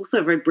imposing,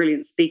 also a very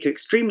brilliant speaker,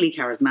 extremely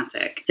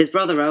charismatic. His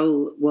brother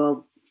Raul,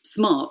 while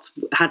smart,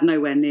 had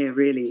nowhere near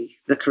really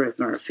the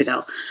charisma of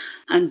Fidel,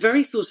 and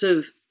very sort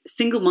of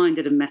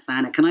single-minded and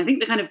messianic. And I think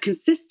the kind of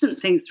consistent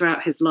things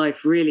throughout his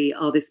life really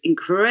are this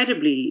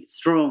incredibly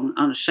strong,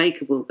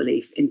 unshakable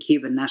belief in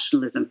Cuban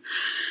nationalism,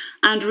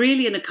 and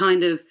really in a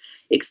kind of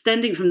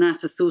extending from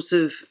that a sort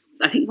of,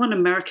 I think one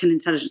American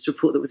intelligence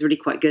report that was really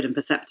quite good and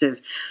perceptive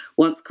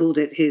once called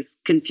it his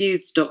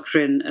confused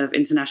doctrine of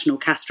international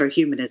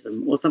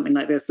Castro-humanism or something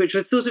like this, which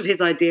was sort of his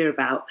idea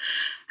about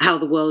how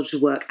the world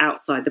should work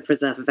outside the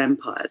preserve of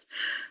empires.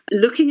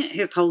 Looking at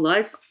his whole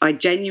life, I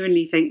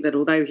genuinely think that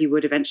although he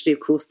would eventually,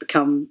 of course,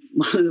 become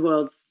one of the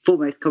world's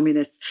foremost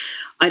communists,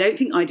 I don't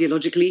think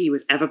ideologically he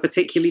was ever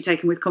particularly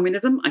taken with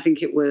communism. I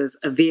think it was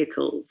a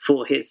vehicle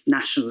for his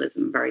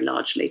nationalism very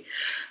largely.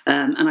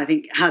 And I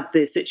think had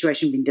the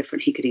situation been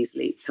different, he could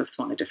easily have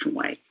swung a different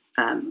way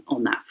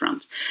on that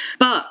front.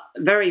 But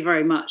very,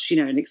 very much,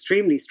 an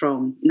extremely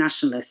strong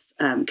nationalist,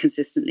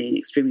 consistently an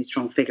extremely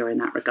strong figure in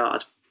that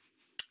regard.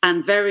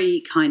 And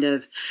very kind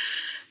of,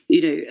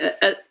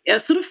 a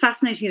sort of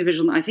fascinating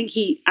individual. I think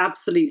he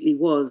absolutely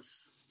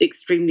was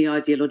extremely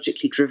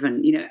ideologically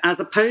driven,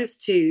 as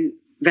opposed to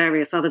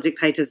various other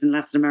dictators in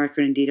Latin America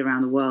and indeed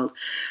around the world.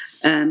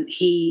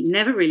 He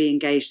never really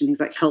engaged in things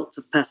like cults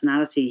of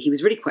personality. He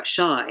was really quite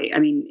shy. I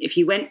mean, if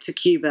you went to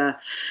Cuba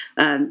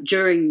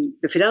during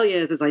the Fidel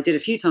years, as I did a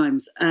few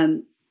times,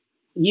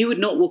 you would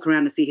not walk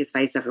around and see his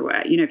face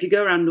everywhere. You know, if you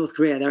go around North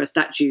Korea, there are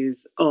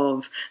statues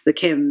of the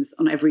Kims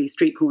on every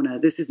street corner.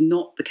 This is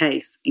not the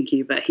case in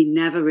Cuba. He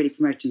never really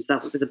promoted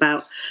himself. It was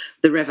about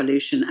the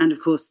revolution. And of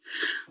course,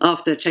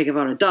 after Che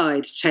Guevara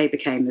died, Che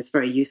became this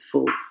very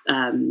useful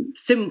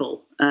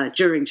symbol.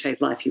 During Che's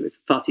life, he was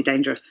far too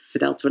dangerous for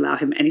Fidel to allow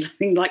him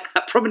anything like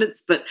that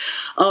prominence. But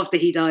after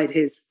he died,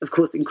 his, of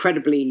course,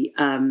 incredibly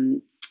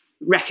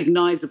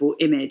recognizable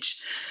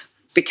image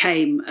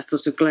became a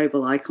sort of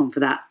global icon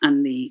for that,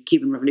 and the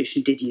Cuban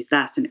Revolution did use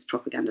that in its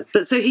propaganda.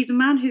 But so he's a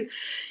man who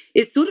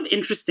is sort of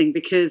interesting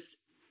because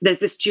there's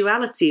this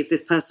duality of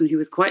this person who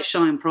was quite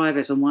shy and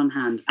private on one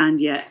hand,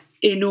 and yet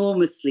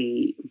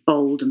enormously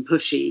bold and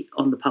pushy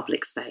on the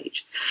public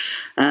stage.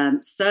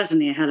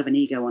 Certainly a hell of an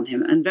ego on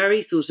him, and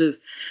very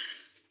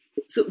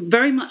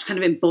very much kind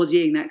of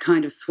embodying that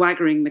kind of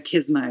swaggering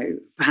machismo,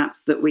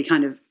 perhaps, that we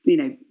kind of,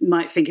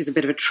 might think is a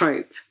bit of a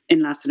trope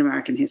in Latin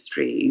American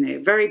history.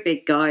 Very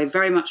big guy,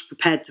 very much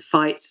prepared to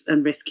fight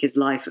and risk his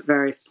life at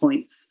various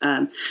points.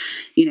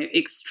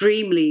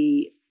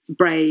 Extremely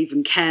brave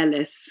and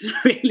careless,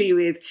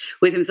 really,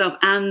 with himself,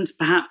 and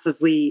perhaps, as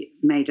we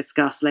may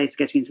discuss later,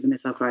 getting into the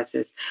missile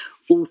crisis,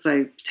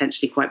 also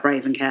potentially quite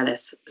brave and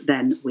careless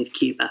then with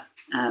Cuba.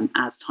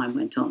 As time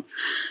went on.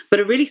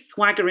 But a really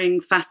swaggering,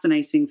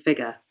 fascinating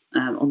figure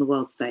on the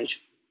world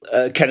stage.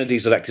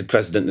 Kennedy's elected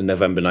president in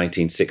November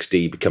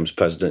 1960, becomes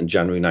president in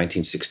January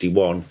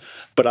 1961.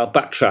 But I'll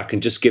backtrack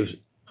and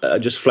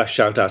just flesh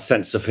out our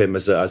sense of him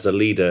as a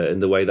leader in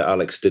the way that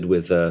Alex did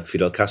with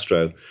Fidel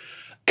Castro.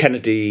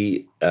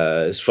 Kennedy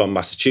is from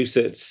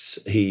Massachusetts.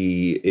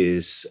 He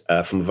is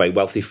from a very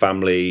wealthy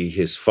family.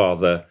 His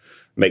father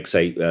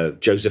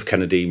Joseph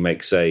Kennedy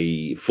makes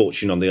a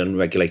fortune on the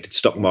unregulated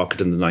stock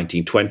market in the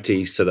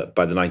 1920s, so that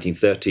by the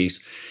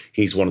 1930s,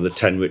 he's one of the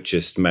 10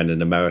 richest men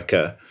in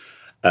America,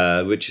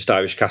 richest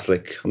Irish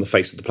Catholic on the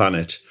face of the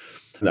planet.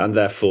 And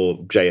therefore,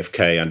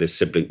 JFK and his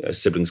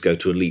siblings go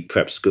to elite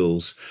prep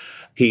schools.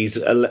 He's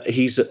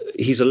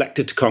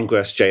elected to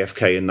Congress,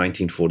 JFK, in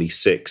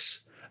 1946.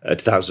 To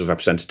the House of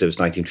Representatives,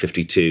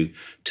 1952,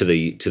 to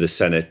the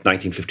Senate.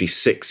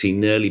 1956, he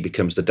nearly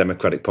becomes the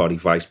Democratic Party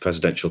vice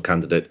presidential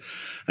candidate.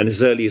 And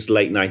as early as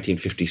late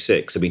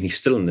 1956, he's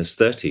still in his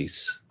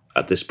 30s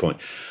at this point.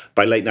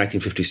 By late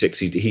 1956,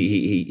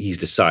 he's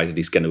decided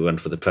he's going to run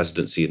for the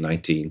presidency in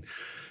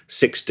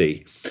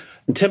 1960.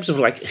 In terms of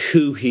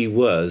who he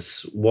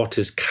was, what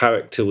his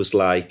character was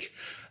like,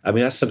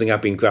 that's something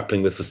I've been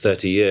grappling with for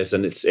 30 years.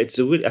 And I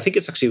think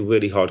it's actually a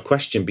really hard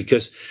question,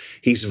 because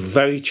he's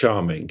very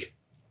charming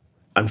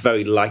and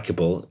very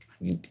likable,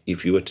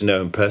 if you were to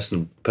know him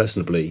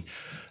personally.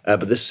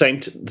 But at the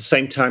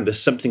same time,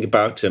 there's something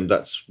about him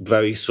that's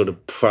very sort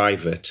of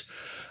private.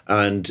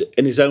 And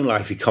in his own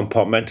life, he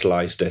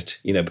compartmentalized it,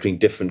 between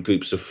different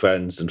groups of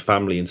friends and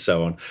family and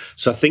so on.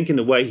 So I think in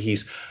a way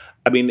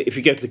if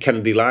you go to the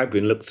Kennedy Library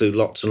and look through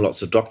lots and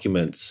lots of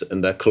documents,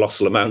 and there are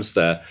colossal amounts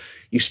there,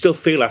 you still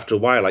feel after a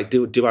while,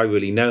 do I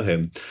really know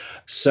him?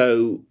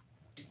 So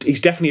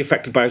he's definitely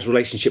affected by his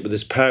relationship with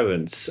his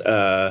parents.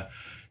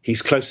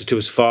 He's closer to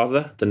his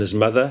father than his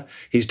mother.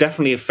 He's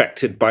definitely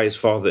affected by his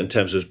father in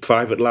terms of his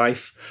private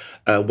life.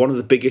 One of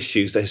the big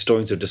issues that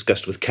historians have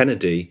discussed with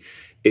Kennedy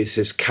is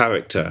his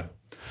character.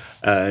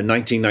 In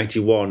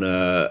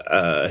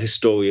 1991,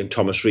 historian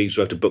Thomas Reeves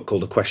wrote a book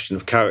called A Question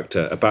of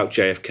Character about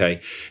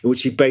JFK, in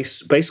which he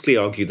basically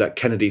argued that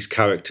Kennedy's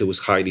character was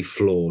highly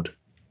flawed,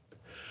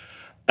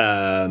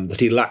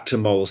 that he lacked a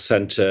moral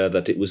center,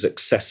 that it was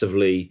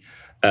excessively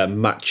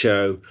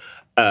macho.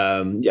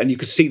 And you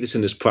could see this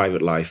in his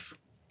private life.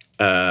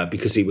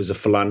 Because he was a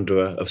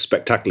philanderer of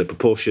spectacular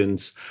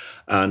proportions,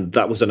 and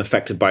that was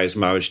unaffected by his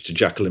marriage to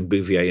Jacqueline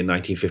Bouvier in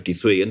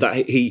 1953. And that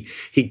he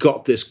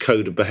got this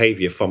code of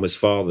behaviour from his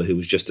father, who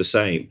was just the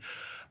same,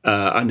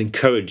 and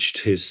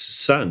encouraged his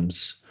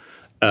sons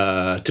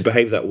to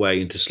behave that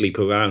way and to sleep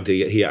around.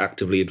 He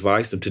actively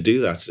advised them to do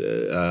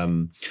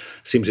that.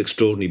 Seems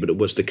extraordinary, but it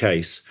was the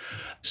case.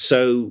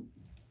 So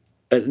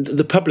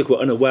the public were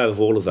unaware of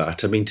all of that.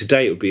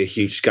 Today it would be a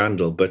huge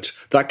scandal, but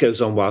that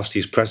goes on whilst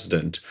he's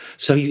president.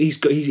 So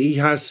he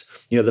has,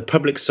 the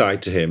public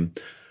side to him,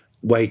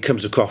 where he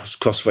comes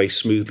across very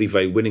smoothly,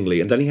 very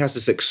winningly, and then he has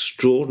this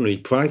extraordinary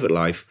private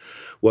life,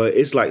 where it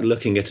is like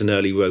looking at an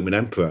early Roman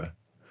emperor.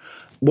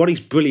 What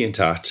he's brilliant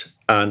at,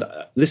 and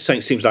this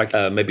seems like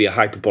maybe a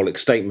hyperbolic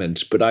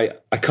statement, but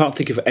I can't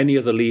think of any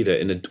other leader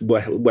in a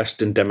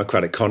Western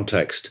democratic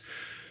context,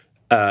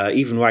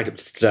 even right up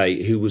to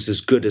today, who was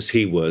as good as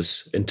he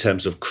was in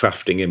terms of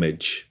crafting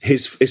image.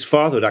 His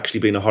father had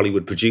actually been a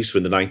Hollywood producer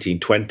in the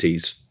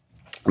 1920s,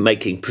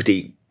 making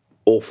pretty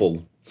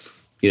awful,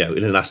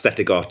 in an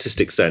aesthetic,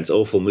 artistic sense,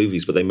 awful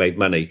movies, but they made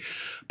money.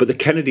 But the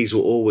Kennedys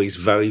were always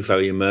very,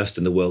 very immersed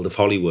in the world of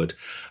Hollywood.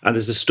 And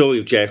there's a story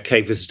of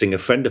JFK visiting a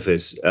friend of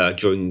his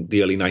during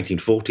the early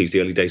 1940s, the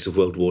early days of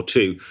World War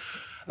II.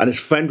 And his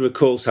friend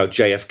recalls how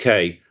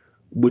JFK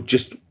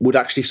would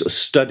actually sort of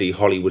study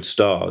Hollywood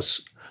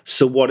stars.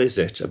 So what is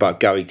it about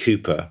Gary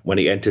Cooper when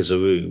he enters a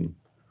room?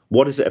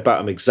 What is it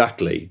about him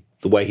exactly?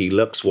 The way he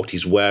looks, what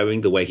he's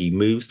wearing, the way he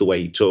moves, the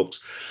way he talks,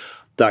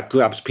 that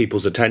grabs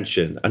people's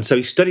attention. And so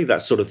he studied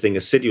that sort of thing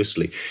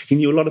assiduously. He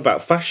knew a lot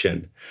about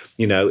fashion.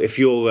 You know, if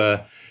you're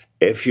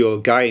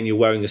a guy and you're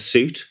wearing a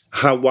suit,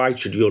 how wide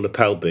should your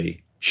lapel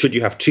be? Should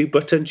you have 2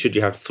 buttons? Should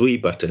you have 3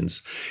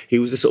 buttons? He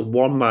was this sort of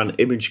one-man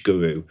image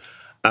guru.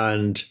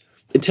 And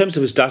in terms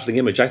of his dazzling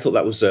image, I thought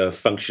that was a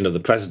function of the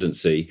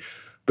presidency.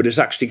 But it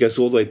actually goes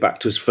all the way back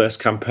to his first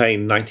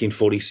campaign in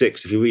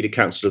 1946. If you read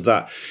accounts of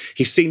that,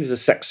 he's seen as a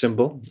sex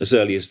symbol as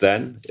early as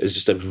then, as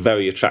just a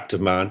very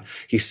attractive man.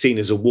 He's seen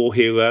as a war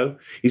hero.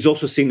 He's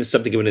also seen as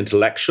something of an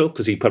intellectual,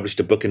 because he published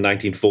a book in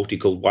 1940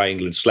 called Why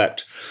England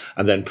Slept,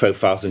 and then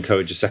Profiles in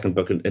Courage, a second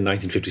book in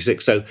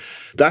 1956. So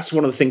that's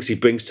one of the things he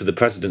brings to the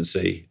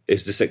presidency,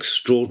 is this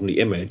extraordinary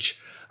image.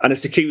 And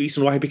it's the key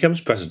reason why he becomes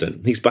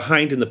president. He's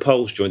behind in the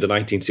polls during the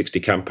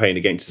 1960 campaign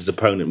against his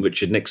opponent,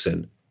 Richard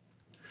Nixon,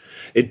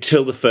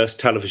 until the first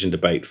television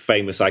debate,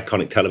 famous,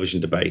 iconic television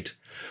debate,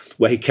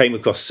 where he came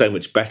across so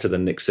much better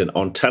than Nixon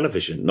on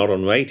television, not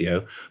on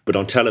radio, but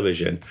on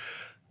television.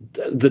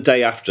 The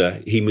day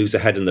after, he moves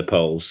ahead in the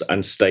polls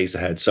and stays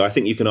ahead. So I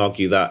think you can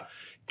argue that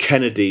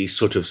Kennedy's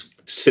sort of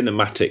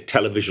cinematic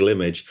televisual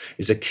image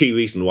is a key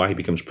reason why he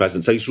becomes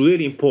president. So he's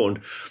really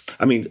important.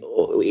 I mean,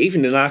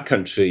 even in our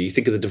country, you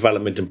think of the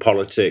development in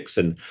politics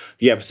and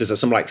the emphasis that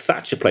someone like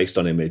Thatcher placed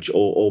on image,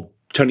 or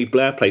Tony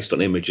Blair placed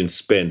on image and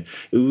spin.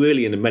 It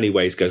really, in many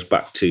ways, goes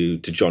back to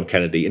John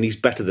Kennedy, and he's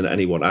better than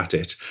anyone at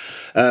it.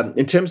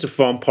 In terms of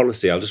foreign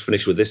policy, I'll just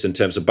finish with this in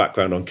terms of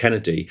background on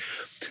Kennedy.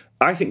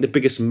 I think the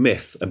biggest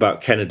myth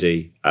about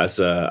Kennedy as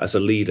a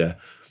leader,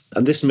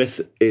 and this myth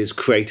is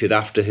created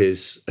after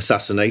his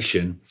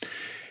assassination,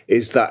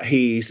 is that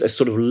he's a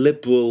sort of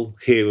liberal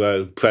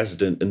hero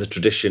president in the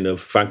tradition of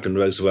Franklin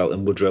Roosevelt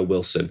and Woodrow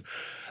Wilson,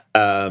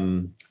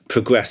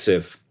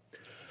 progressive.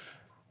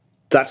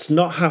 That's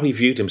not how he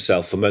viewed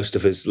himself for most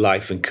of his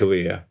life and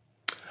career.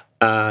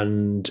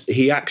 And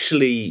he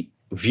actually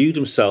viewed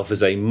himself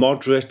as a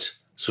moderate,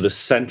 sort of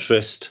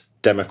centrist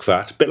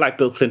Democrat, a bit like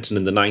Bill Clinton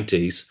in the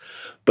 90s,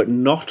 but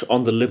not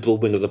on the liberal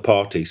wing of the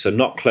party, so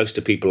not close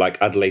to people like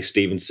Adlai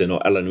Stevenson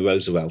or Eleanor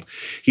Roosevelt.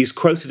 He's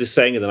quoted as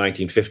saying in the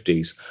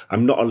 1950s,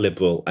 "I'm not a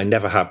liberal, I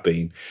never have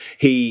been."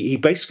 He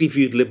basically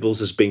viewed liberals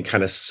as being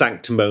kind of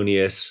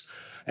sanctimonious,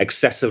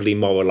 excessively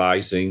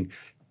moralizing,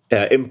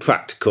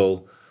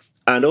 impractical.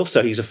 And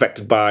also he's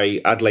affected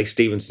by Adlai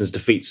Stevenson's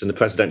defeats in the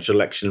presidential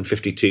election in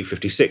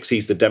 52-56.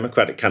 He's the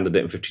Democratic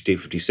candidate in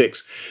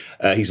 52-56.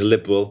 He's a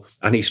liberal,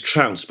 and he's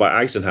trounced by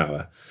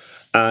Eisenhower.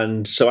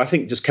 And so I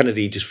think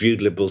Kennedy just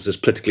viewed liberals as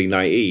politically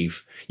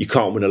naive. You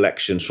can't win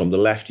elections from the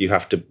left. You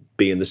have to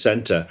be in the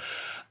centre.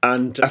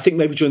 And I think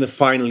maybe during the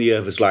final year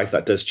of his life,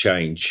 that does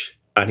change.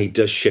 And he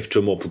does shift to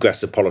a more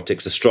progressive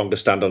politics, a stronger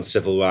stand on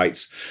civil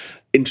rights,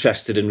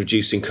 interested in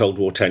reducing Cold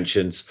War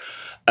tensions.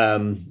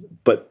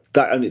 But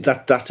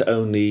that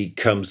only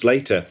comes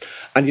later.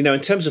 And, you know,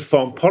 in terms of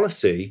foreign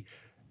policy,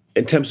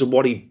 in terms of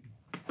what he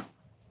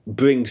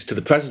brings to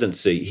the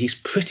presidency, he's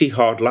pretty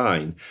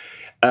hardline.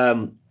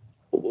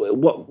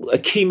 What a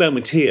key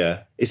moment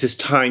here is his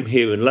time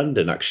here in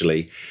London,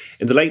 actually.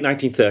 In the late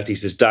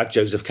 1930s, his dad,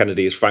 Joseph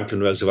Kennedy, is Franklin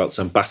Roosevelt's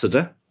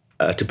ambassador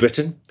to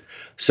Britain.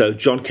 So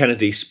John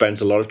Kennedy spends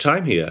a lot of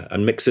time here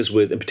and mixes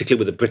with, in particular,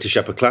 with the British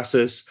upper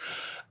classes.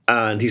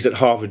 And he's at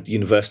Harvard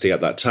University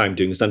at that time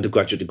doing his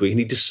undergraduate degree. And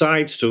he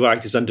decides to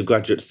write his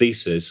undergraduate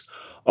thesis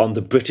on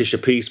the British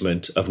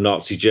appeasement of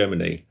Nazi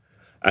Germany.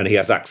 And he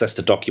has access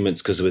to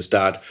documents because of his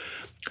dad.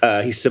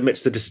 He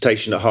submits the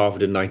dissertation at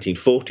Harvard in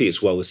 1940.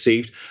 It's well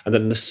received. And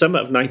then in the summer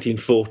of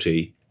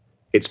 1940,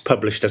 it's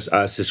published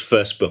as his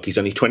first book. He's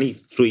only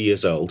 23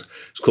 years old.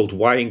 It's called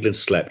Why England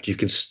Slept. You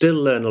can still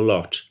learn a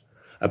lot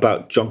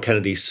about John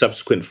Kennedy's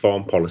subsequent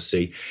foreign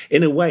policy,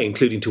 in a way,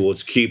 including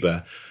towards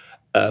Cuba,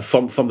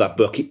 from that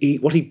book.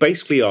 What he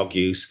basically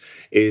argues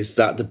is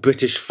that the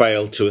British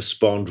failed to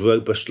respond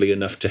robustly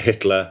enough to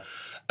Hitler,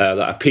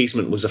 that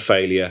appeasement was a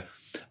failure,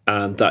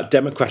 and that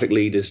democratic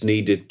leaders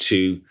needed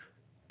to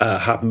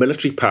have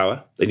military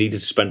power. They needed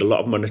to spend a lot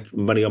of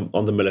money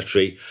on the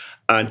military,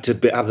 and to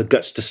have the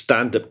guts to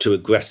stand up to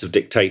aggressive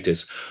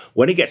dictators.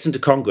 When he gets into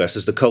Congress,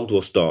 as the Cold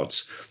War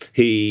starts,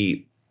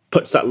 he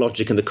puts that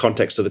logic in the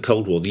context of the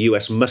Cold War. The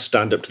US must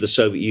stand up to the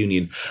Soviet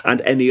Union and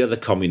any other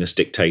communist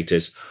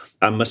dictators,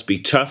 and must be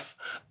tough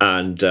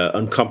and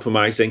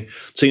uncompromising.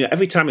 So, you know,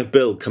 every time a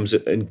bill comes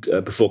in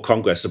before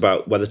Congress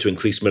about whether to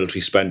increase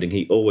military spending,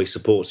 he always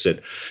supports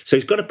it. So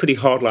he's got a pretty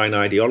hardline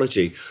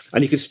ideology.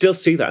 And you can still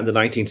see that in the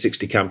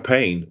 1960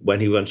 campaign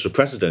when he runs for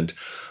president.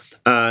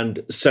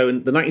 And so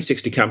in the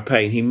 1960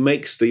 campaign, he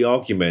makes the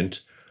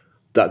argument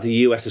that the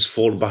US has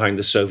fallen behind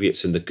the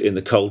Soviets in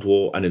the Cold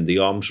War and in the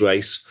arms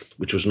race,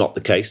 which was not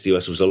the case. The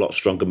US was a lot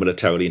stronger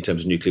militarily in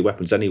terms of nuclear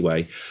weapons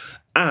anyway.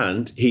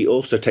 And he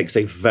also takes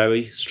a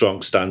very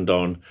strong stand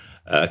on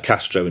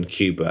Castro in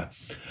Cuba.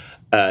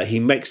 He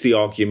makes the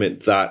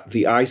argument that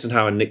the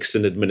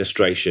Eisenhower-Nixon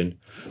administration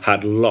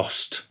had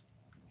lost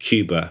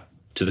Cuba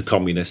to the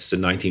communists in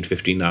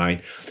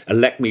 1959.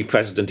 Elect me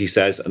president, he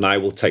says, and I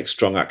will take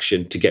strong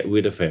action to get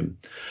rid of him.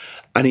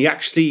 And he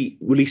actually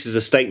releases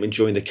a statement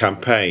during the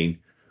campaign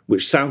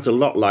which sounds a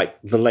lot like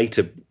the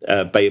later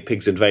Bay of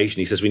Pigs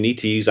invasion. He says we need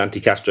to use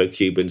anti-Castro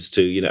Cubans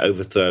to,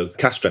 overthrow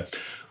Castro.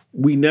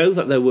 We know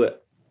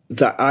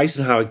that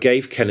Eisenhower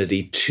gave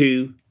Kennedy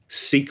 2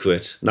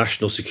 secret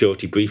national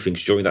security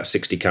briefings during that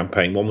 60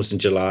 campaign. One was in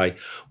July,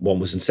 one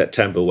was in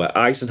September, where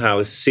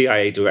Eisenhower's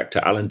CIA director,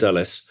 Allen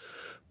Dulles,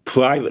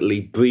 privately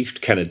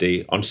briefed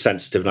Kennedy on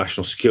sensitive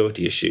national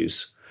security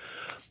issues.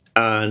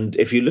 And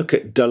if you look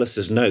at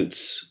Dulles's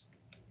notes,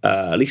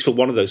 at least for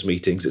one of those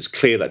meetings, it's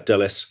clear that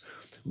Dulles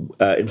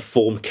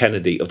informed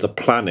Kennedy of the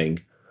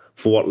planning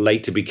for what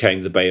later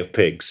became the Bay of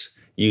Pigs,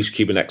 used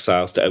Cuban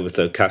exiles to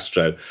overthrow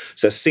Castro.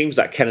 So it seems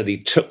that Kennedy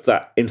took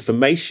that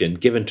information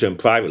given to him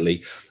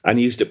privately and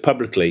used it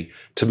publicly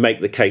to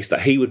make the case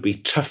that he would be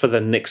tougher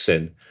than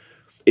Nixon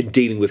in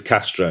dealing with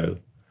Castro.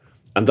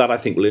 And that, I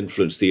think, will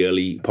influence the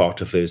early part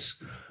of his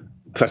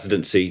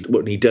presidency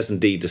when he does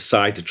indeed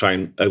decide to try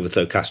and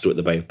overthrow Castro at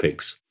the Bay of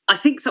Pigs. I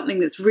think something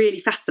that's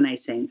really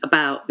fascinating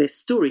about this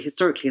story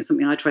historically, and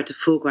something I tried to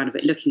foreground a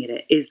bit looking at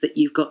it, is that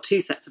you've got 2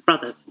 sets of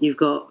brothers. You've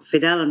got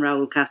Fidel and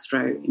Raul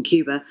Castro in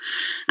Cuba,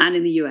 and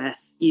in the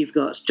US, you've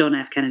got John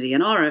F. Kennedy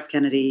and R.F.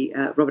 Kennedy,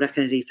 Robert F.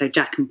 Kennedy, so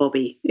Jack and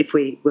Bobby, if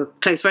we were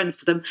close friends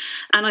to them.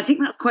 And I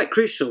think that's quite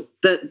crucial,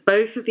 that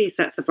both of these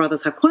sets of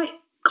brothers have quite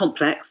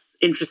complex,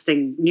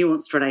 interesting,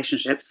 nuanced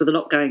relationships with a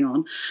lot going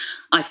on.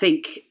 I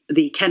think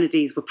the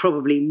Kennedys were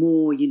probably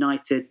more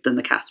united than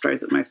the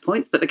Castros at most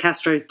points, but the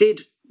Castros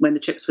did, when the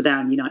chips were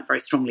down, unite very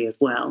strongly as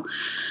well.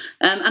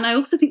 And I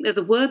also think there's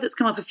a word that's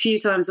come up a few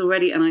times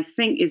already, and I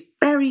think is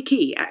very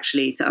key,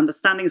 actually, to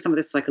understanding some of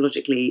this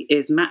psychologically,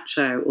 is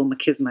macho or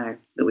machismo,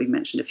 that we've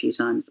mentioned a few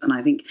times. And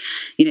I think,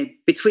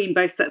 between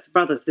both sets of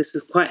brothers, this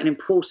was quite an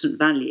important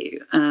value,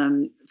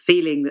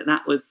 feeling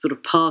that was sort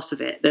of part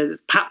of it.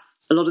 There's perhaps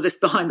a lot of this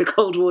behind the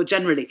Cold War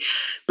generally,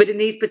 but in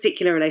these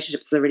particular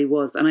relationships, there really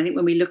was. And I think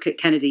when we look at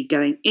Kennedy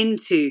going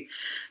into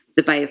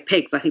the Bay of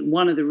Pigs, I think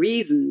one of the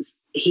reasons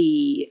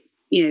he,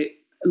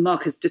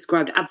 Mark has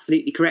described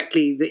absolutely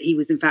correctly that he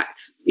was in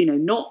fact,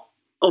 not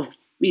of,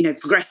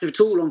 progressive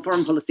at all on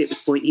foreign policy at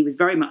this point. He was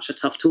very much a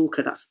tough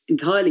talker. That's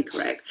entirely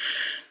correct.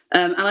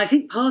 And I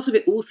think part of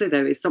it also,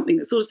 though, is something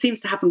that sort of seems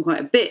to happen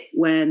quite a bit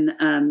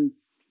when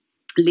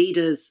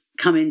leaders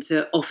come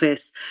into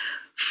office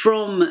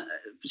from,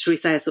 shall we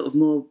say, a sort of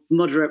more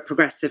moderate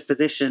progressive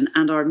position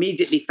and are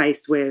immediately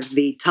faced with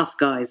the tough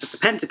guys of the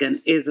Pentagon,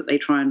 is that they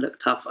try and look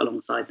tough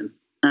alongside them.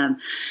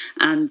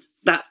 And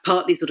that's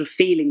partly sort of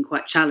feeling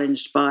quite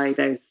challenged by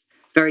those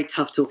very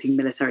tough-talking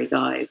military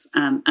guys.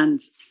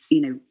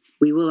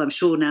 We will, I'm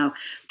sure, now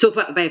talk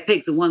about the Bay of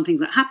Pigs. And one thing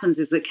that happens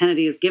is that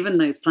Kennedy has given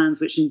those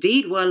plans, which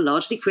indeed were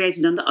largely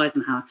created under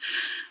Eisenhower.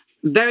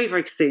 Very,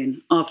 very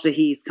soon after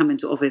he's come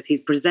into office, he's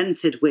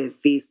presented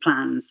with these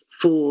plans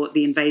for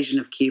the invasion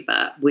of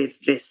Cuba with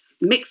this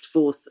mixed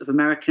force of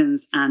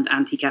Americans and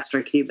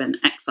anti-Castro Cuban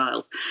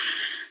exiles.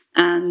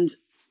 And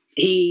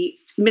he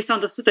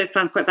misunderstood those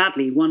plans quite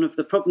badly. One of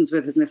the problems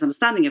with his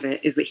misunderstanding of it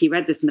is that he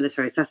read this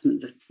military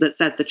assessment that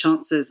said the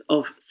chances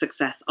of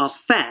success are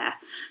fair.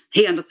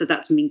 He understood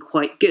that to mean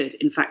quite good.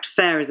 In fact,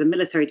 fair is a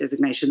military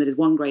designation that is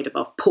 1 grade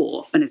above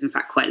poor and is in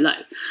fact quite low.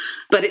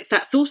 But it's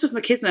that sort of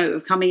machismo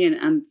of coming in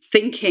and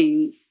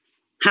thinking,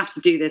 have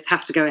to do this,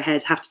 have to go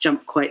ahead, have to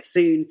jump quite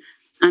soon,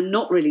 and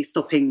not really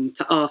stopping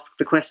to ask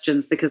the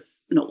questions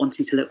because not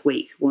wanting to look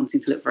weak, wanting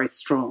to look very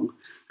strong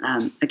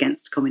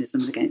against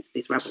communism and against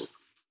these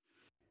rebels.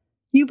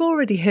 You've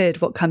already heard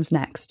what comes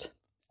next.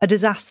 A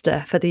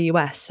disaster for the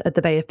US at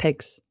the Bay of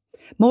Pigs.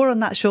 More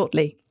on that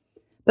shortly.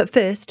 But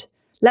first,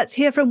 let's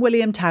hear from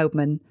William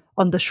Taubman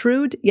on the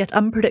shrewd yet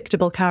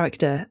unpredictable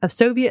character of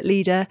Soviet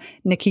leader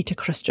Nikita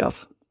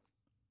Khrushchev.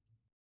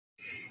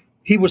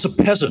 He was a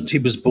peasant. He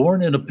was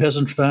born in a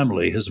peasant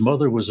family. His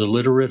mother was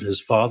illiterate.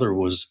 His father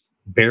was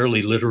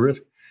barely literate.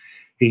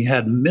 He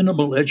had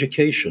minimal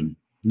education,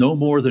 no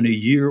more than a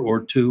year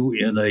or 2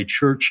 in a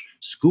church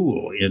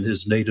school in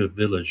his native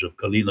village of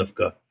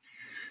Kalinovka.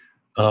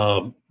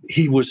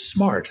 He was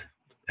smart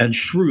and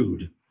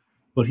shrewd,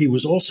 but he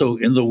was also,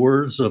 in the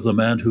words of the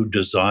man who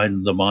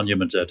designed the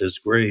monument at his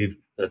grave,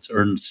 that's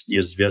Ernst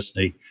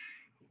Nezvestny,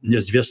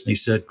 Nezvestny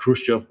said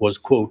Khrushchev was,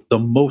 quote, the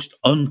most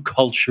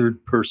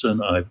uncultured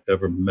person I've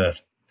ever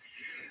met.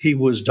 He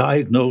was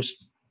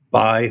diagnosed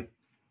by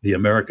the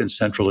American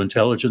Central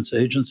Intelligence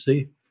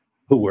Agency,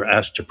 who were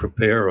asked to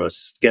prepare a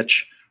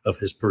sketch of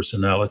his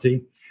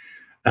personality,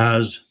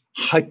 as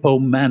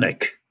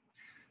hypomanic.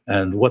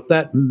 And what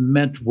that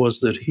meant was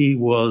that he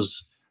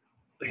was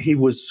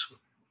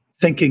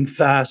thinking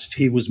fast,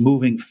 he was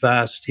moving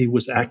fast, he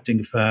was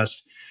acting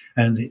fast.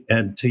 And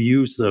to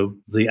use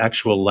the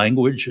actual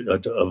language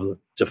of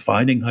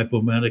defining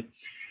hypomanic,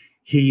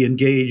 he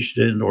engaged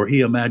in, or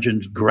he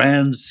imagined,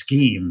 grand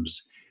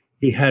schemes.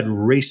 He had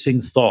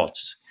racing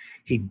thoughts.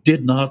 He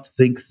did not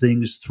think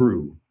things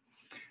through.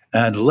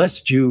 And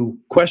lest you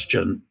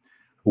question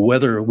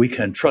whether we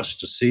can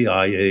trust a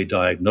CIA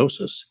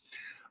diagnosis,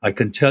 I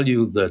can tell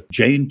you that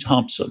Jane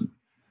Thompson,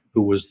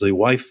 who was the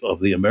wife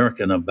of the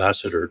American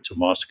ambassador to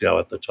Moscow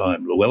at the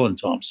time, Llewellyn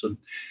Thompson,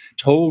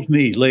 told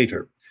me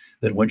later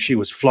that when she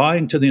was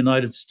flying to the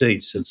United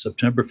States in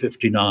September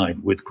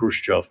 59 with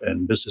Khrushchev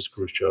and Mrs.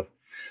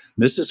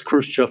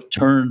 Khrushchev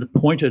turned,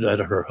 pointed at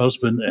her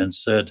husband and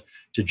said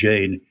to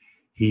Jane,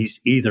 "He's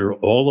either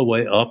all the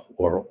way up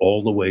or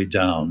all the way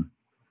down."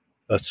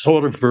 A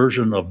sort of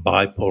version of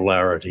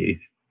bipolarity.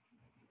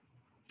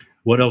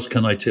 What else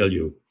can I tell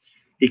you?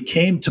 He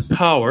came to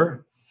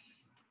power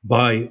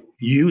by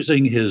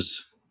using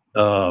his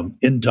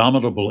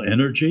indomitable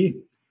energy,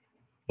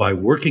 by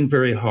working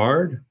very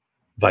hard,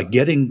 by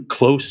getting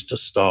close to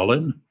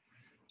Stalin.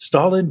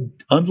 Stalin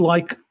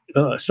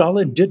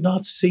did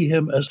not see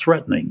him as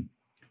threatening,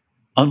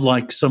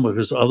 unlike some of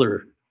his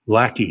other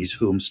lackeys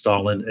whom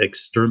Stalin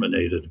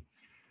exterminated.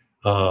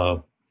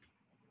 And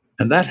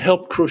that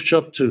helped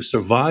Khrushchev to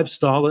survive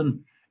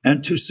Stalin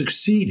and to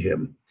succeed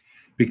him,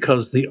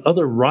 because the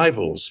other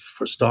rivals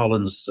for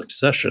Stalin's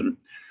succession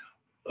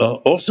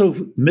also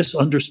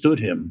misunderstood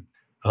him,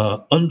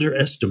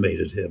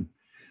 underestimated him.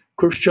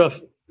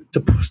 Khrushchev,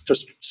 to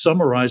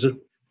summarize it,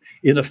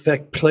 in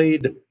effect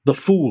played the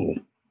fool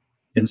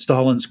in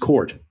Stalin's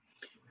court.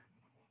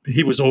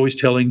 He was always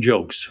telling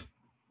jokes.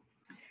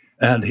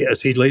 And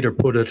as he later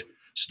put it,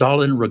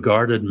 Stalin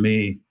regarded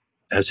me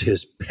as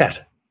his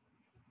pet,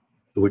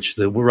 which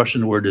the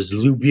Russian word is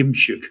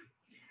lubimchik.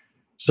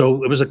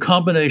 So it was a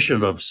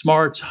combination of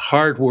smarts,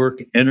 hard work,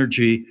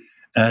 energy,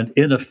 and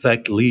in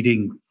effect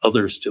leading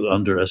others to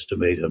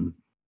underestimate him.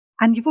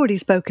 And you've already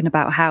spoken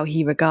about how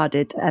he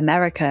regarded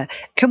America.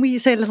 Can we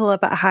say a little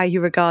about how he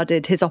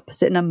regarded his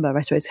opposite number,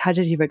 I suppose? How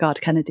did he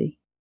regard Kennedy?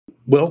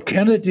 Well,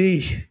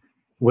 Kennedy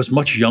was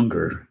much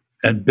younger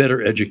and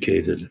better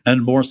educated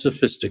and more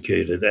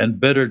sophisticated and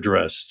better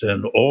dressed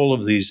and all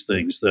of these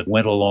things that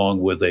went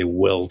along with a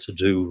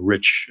well-to-do,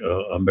 rich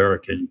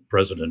American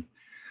president.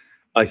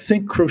 I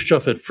think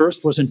Khrushchev at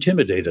first was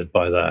intimidated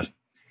by that,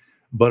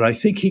 but I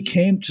think he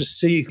came to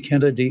see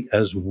Kennedy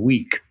as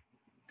weak.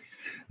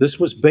 This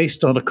was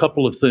based on a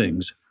couple of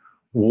things.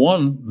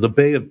 One, the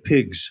Bay of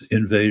Pigs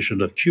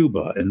invasion of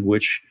Cuba, in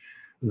which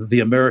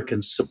the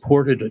Americans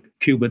supported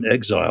Cuban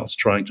exiles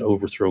trying to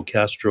overthrow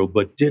Castro,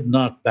 but did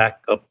not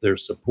back up their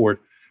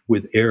support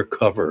with air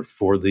cover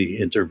for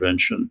the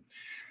intervention.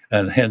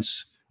 And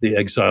hence, the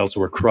exiles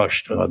were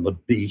crushed on the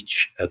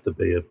beach at the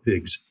Bay of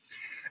Pigs.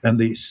 And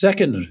the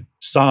second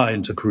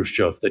sign to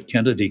Khrushchev that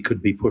Kennedy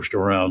could be pushed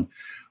around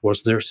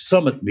was their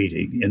summit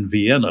meeting in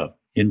Vienna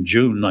in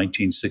June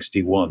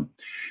 1961.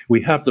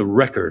 We have the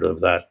record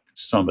of that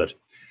summit,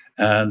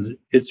 and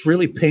it's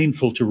really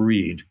painful to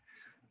read,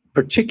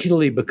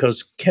 particularly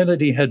because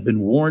Kennedy had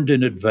been warned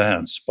in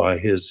advance by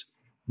his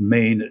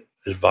main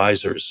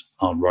advisors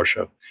on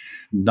Russia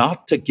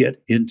not to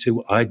get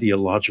into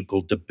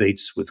ideological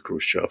debates with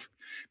Khrushchev,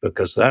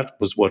 because that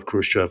was what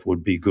Khrushchev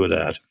would be good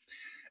at.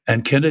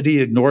 And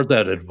Kennedy ignored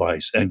that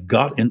advice and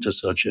got into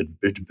such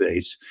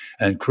debates,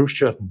 and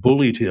Khrushchev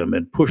bullied him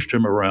and pushed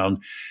him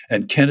around,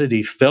 and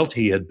Kennedy felt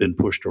he had been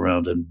pushed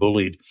around and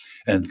bullied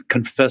and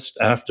confessed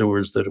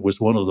afterwards that it was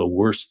one of the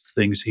worst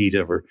things he'd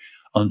ever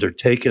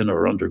undertaken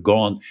or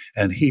undergone,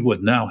 and he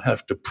would now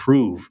have to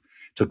prove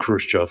to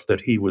Khrushchev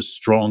that he was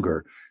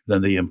stronger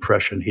than the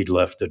impression he'd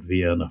left at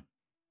Vienna.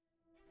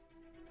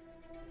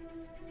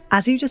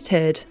 As you just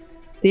heard,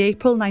 the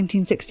April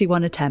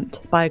 1961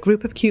 attempt by a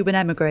group of Cuban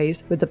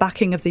émigrés with the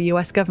backing of the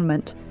US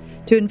government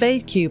to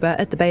invade Cuba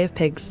at the Bay of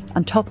Pigs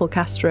and topple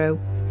Castro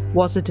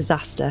was a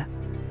disaster.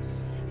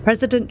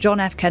 President John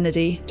F.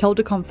 Kennedy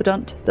told a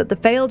confidant that the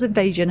failed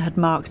invasion had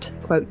marked,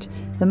 quote,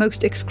 the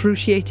most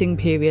excruciating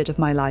period of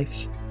my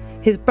life.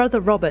 His brother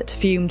Robert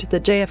fumed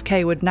that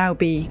JFK would now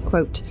be,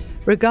 quote,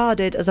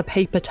 regarded as a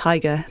paper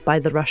tiger by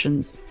the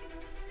Russians.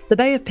 The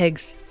Bay of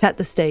Pigs set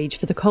the stage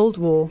for the Cold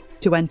War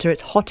to enter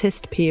its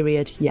hottest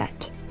period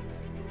yet.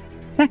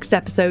 Next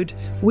episode,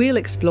 we'll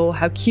explore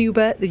how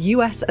Cuba, the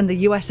US and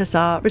the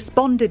USSR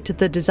responded to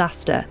the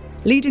disaster,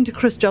 leading to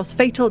Khrushchev's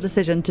fatal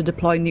decision to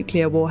deploy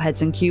nuclear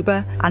warheads in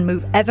Cuba and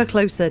move ever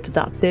closer to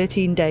that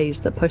 13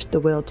 days that pushed the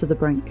world to the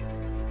brink.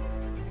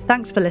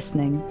 Thanks for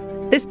listening.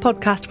 This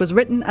podcast was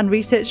written and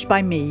researched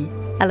by me,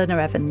 Eleanor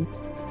Evans,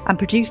 and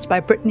produced by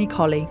Brittany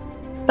Colley.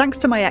 Thanks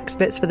to my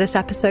experts for this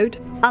episode,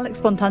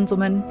 Alex von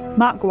Tanzelmann,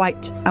 Mark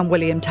White and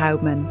William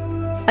Taubman.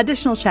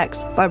 Additional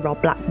checks by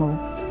Rob Blackmore.